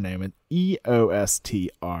of her name, it's Eostre.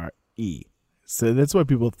 So that's why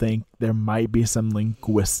people think there might be some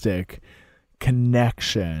linguistic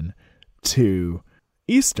connection to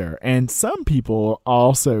Easter. And some people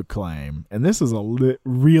also claim, and this is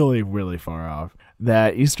really, really far off,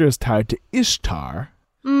 that Easter is tied to Ishtar,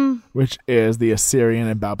 which is the Assyrian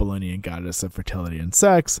and Babylonian goddess of fertility and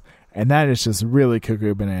sex. And that is just really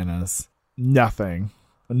cuckoo bananas. Nothing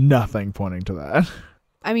pointing to that.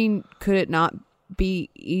 I mean, could it not be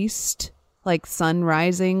east, like sun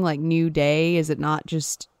rising, like new day? Is it not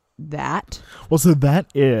just that? Well, so that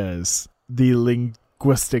is the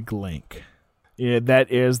linguistic link. Yeah, that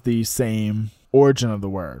is the same origin of the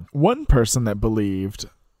word. One person that believed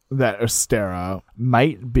that Ostera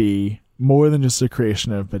might be more than just a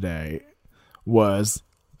creation of Bidet was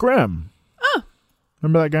Grimm. Oh.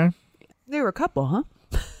 Remember that guy? There were a couple, huh?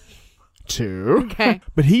 Two. Okay.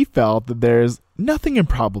 But he felt that there's nothing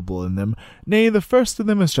improbable in them. Nay, the first of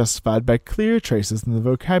them is justified by clear traces in the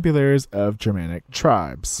vocabularies of Germanic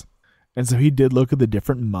tribes. And so he did look at the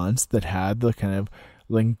different months that had the kind of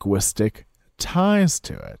linguistic ties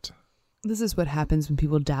to it. This is what happens when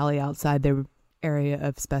people dally outside their area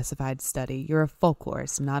of specified study. You're a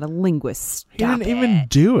folklorist, not a linguist. He didn't even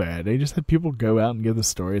do it. They just had people go out and give the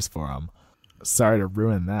stories for him. Sorry to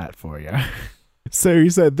ruin that for you. So he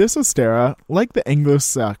said, this Ostera, like the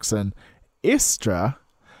Anglo-Saxon Istra,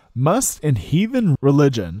 must in heathen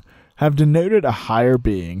religion have denoted a higher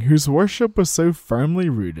being whose worship was so firmly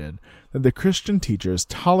rooted that the Christian teachers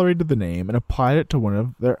tolerated the name and applied it to one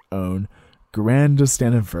of their own grandest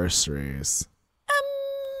anniversaries.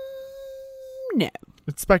 No.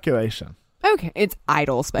 It's speculation. Okay, it's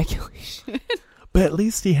idle speculation. But at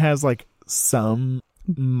least he has like some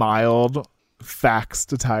mild facts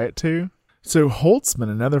to tie it to. So Holtzmann,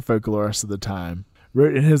 another folklorist of the time,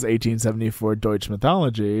 wrote in his 1874 Deutsche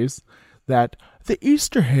Mythologies that the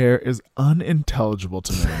Easter hare is unintelligible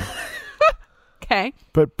to me. Okay.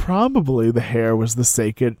 But probably the hare was the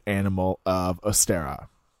sacred animal of Ostera.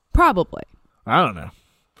 Probably. I don't know.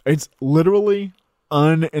 It's literally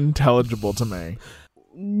unintelligible to me.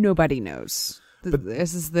 Nobody knows. But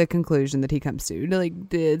this is the conclusion that he comes to. Like,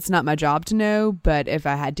 it's not my job to know, but if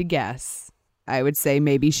I had to guess, I would say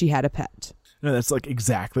maybe she had a pet. No, that's like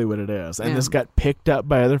exactly what it is. And Yeah. this got picked up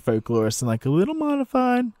by other folklorists and like a little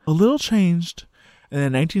modified, a little changed. And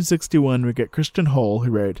in 1961, we get Christian Hole,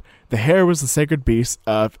 who wrote, the hare was the sacred beast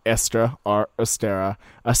of Estra or Ostera,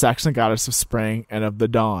 a Saxon goddess of spring and of the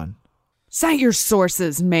dawn. Cite your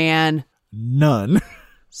sources, man. None.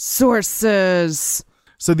 Sources.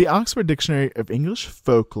 So the Oxford Dictionary of English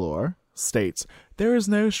Folklore states, there is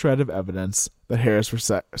no shred of evidence that hares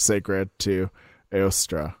were sacred to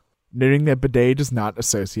Eostre, noting that Bidet does not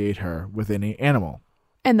associate her with any animal.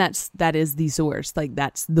 And that is the source. Like,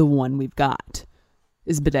 that's the one we've got,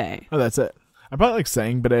 is Bidet. Oh, that's it. I probably like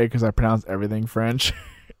saying Bidet because I pronounce everything French.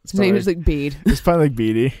 His name is like Bede. It's probably like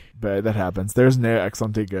Beady, but that happens. There's no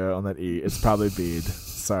accent aigu on that E. It's probably Bede.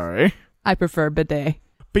 Sorry. I prefer Bidet.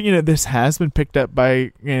 But, this has been picked up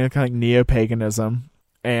by, kind of like neo-paganism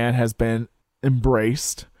and has been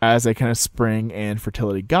embraced as a kind of spring and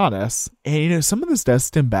fertility goddess. And, some of this does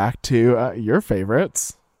stem back to your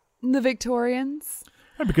favorites. The Victorians.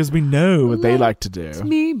 Yeah, because we know what they like to do. Let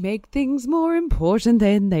me make things more important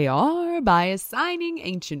than they are by assigning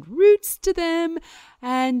ancient roots to them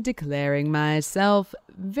and declaring myself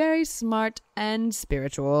very smart and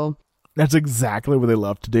spiritual. That's exactly what they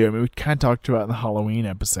love to do. I mean, we kind of talked about it in the Halloween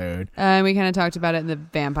episode. We kind of talked about it in the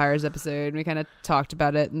vampires episode. We kind of talked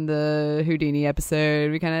about it in the Houdini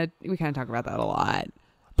episode. We kind of talk about that a lot.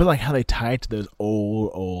 But like how they tie it to those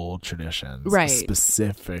old traditions. Right.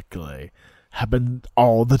 Specifically. Happen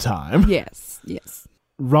all the time. Yes.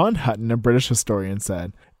 Ron Hutton, a British historian,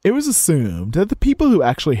 said, it was assumed that the people who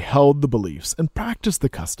actually held the beliefs and practiced the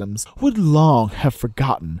customs would long have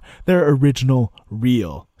forgotten their original,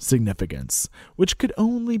 real significance, which could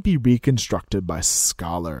only be reconstructed by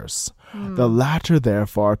scholars. The latter,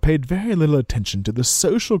 therefore, paid very little attention to the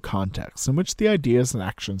social context in which the ideas and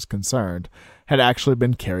actions concerned had actually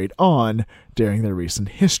been carried on during their recent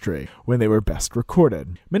history, when they were best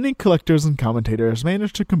recorded. Many collectors and commentators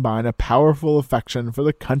managed to combine a powerful affection for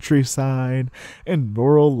the countryside and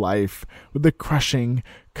rural life with the crushing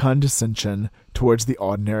condescension towards the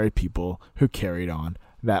ordinary people who carried on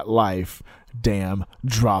that life. Damn,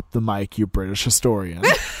 drop the mic, you British historian.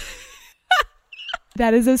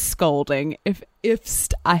 That is a scolding, if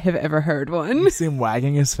I have ever heard one. You see him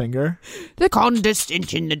wagging his finger? The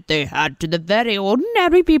condescension that they had to the very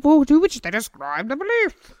ordinary people to which they described the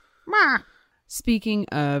belief. Speaking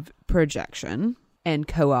of projection and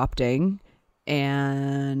co-opting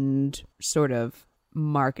and sort of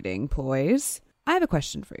marketing ploys, I have a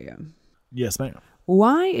question for you. Yes, ma'am.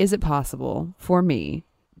 Why is it possible for me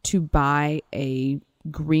to buy a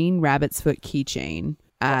green rabbit's foot keychain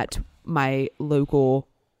at my local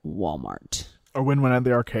Walmart? Or win one at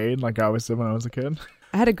the arcade like I always did when I was a kid?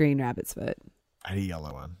 I had a green rabbit's foot. I had a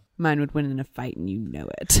yellow one. Mine would win in a fight and you know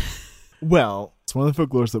it. Well, it's one of the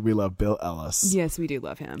folklores that we love, Bill Ellis. Yes, we do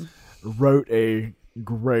love him. Wrote a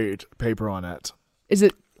great paper on it. Is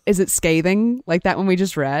it scathing like that one we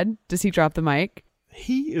just read? Does he drop the mic?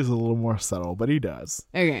 He is a little more subtle, but he does.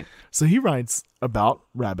 Okay. So he writes about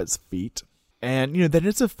rabbits' feet and, that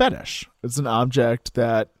it's a fetish. It's an object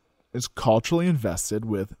that is culturally invested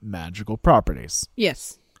with magical properties.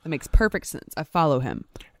 Yes, that makes perfect sense. I follow him.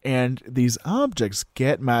 And these objects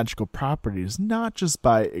get magical properties not just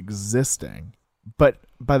by existing, but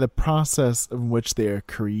by the process in which they are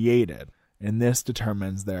created. And this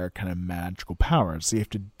determines their kind of magical powers. So you have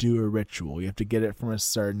to do a ritual. You have to get it from a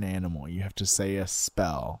certain animal. You have to say a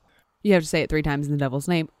spell. You have to say it 3 times in the devil's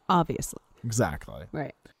name, obviously. Exactly.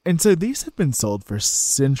 Right. And so these have been sold for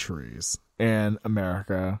centuries in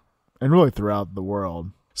America and really throughout the world.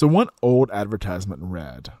 So one old advertisement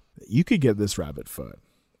read that you could get this rabbit foot.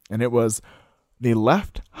 And it was the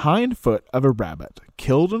left hind foot of a rabbit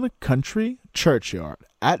killed in a country churchyard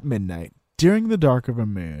at midnight during the dark of a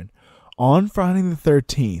moon on Friday the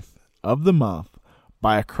 13th of the month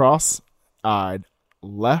by a cross-eyed,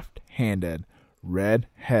 left-handed,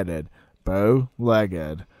 red-headed,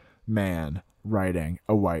 bow-legged man riding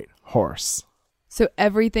a white horse. So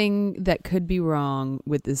everything that could be wrong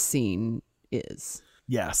with this scene is?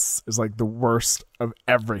 Yes, is like the worst of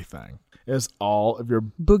everything. Is all of your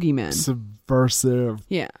boogeymen, subversive,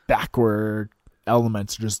 backward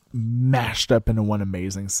elements just mashed up into one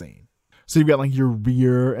amazing scene. So you've got like your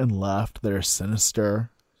rear and left that are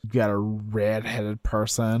sinister. You've got a red-headed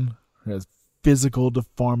person who has physical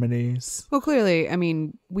deformities. Well, clearly, I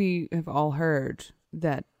mean, we have all heard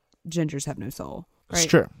that gingers have no soul. Right? It's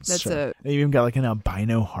true. That's true. They even got like an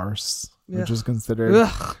albino horse, which is considered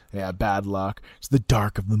bad luck. It's the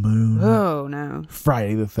dark of the moon. Oh, no.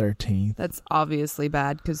 Friday the 13th. That's obviously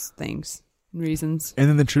bad because reasons. And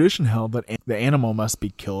then the tradition held that the animal must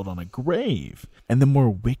be killed on a grave. And the more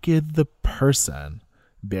wicked the person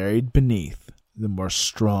buried beneath, the more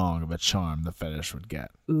strong of a charm the fetish would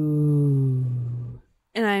get. Ooh.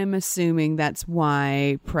 And I am assuming that's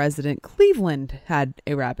why President Cleveland had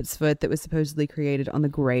a rabbit's foot that was supposedly created on the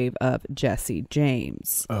grave of Jesse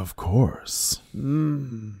James. Of course.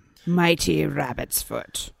 Mighty rabbit's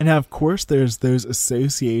foot. And now, of course, there's those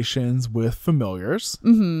associations with familiars,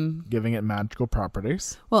 giving it magical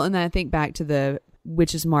properties. Well, and then I think back to the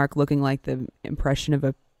witch's mark looking like the impression of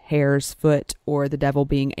a hare's foot or the devil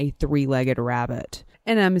being a 3-legged rabbit.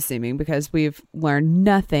 And I'm assuming because we've learned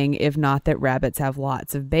nothing, if not that rabbits have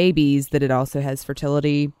lots of babies, that it also has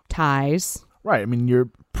fertility ties. Right. I mean, your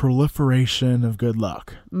proliferation of good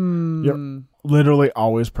luck. You're literally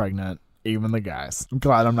always pregnant, even the guys. I'm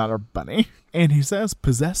glad I'm not a bunny. And he says,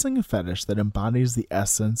 possessing a fetish that embodies the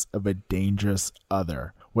essence of a dangerous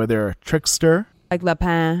other, whether a trickster, like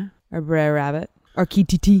Lapin or Brer Rabbit, or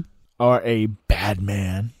Kititi, or a bad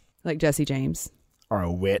man, like Jesse James, or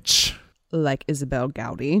a witch, like Isabel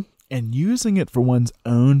Gowdy, and using it for one's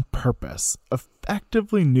own purpose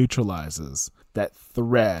effectively neutralizes that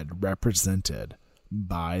thread represented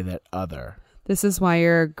by that other. This is why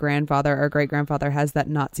your grandfather or great-grandfather has that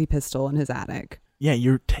Nazi pistol in his attic. Yeah,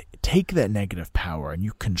 you take that negative power and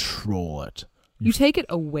you control it. You take it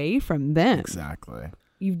away from them. Exactly.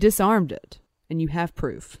 You've disarmed it, and you have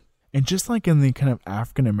proof. And just like in the kind of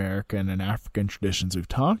African American and African traditions we've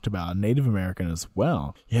talked about, Native American as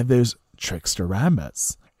well, you have those trickster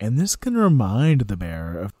rabbits. And this can remind the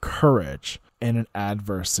bearer of courage in an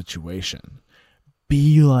adverse situation.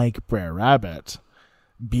 Be like Brer Rabbit.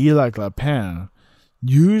 Be like Lapin.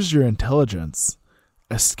 Use your intelligence.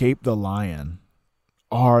 Escape the lion.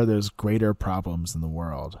 Are those greater problems in the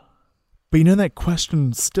world? But that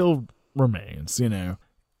question still remains,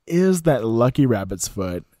 Is that lucky rabbit's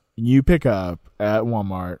foot you pick up at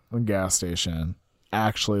Walmart, a gas station,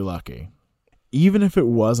 actually lucky? Even if it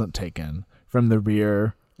wasn't taken from the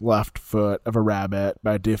rear left foot of a rabbit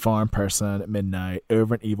by a deformed person at midnight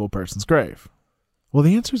over an evil person's grave? Well,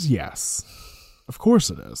 the answer is yes. Of course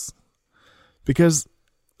it is. Because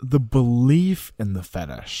the belief in the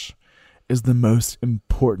fetish is the most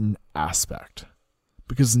important aspect.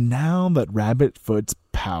 Because now that Rabbitfoot's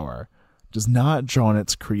power does not draw on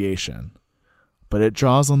its creation, but it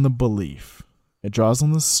draws on the belief. It draws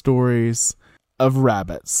on the stories of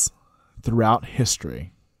rabbits throughout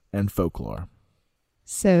history and folklore.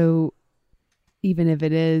 So, even if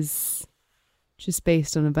it is just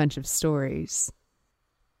based on a bunch of stories,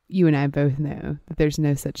 you and I both know that there's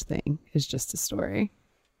no such thing as just a story.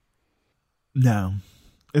 No,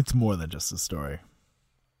 it's more than just a story.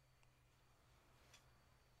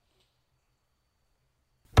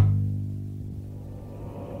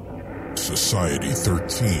 Society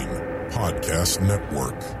 13 Podcast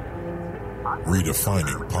Network.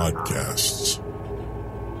 Redefining podcasts.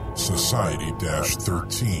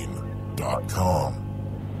 Society-13.com.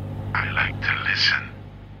 I like to listen.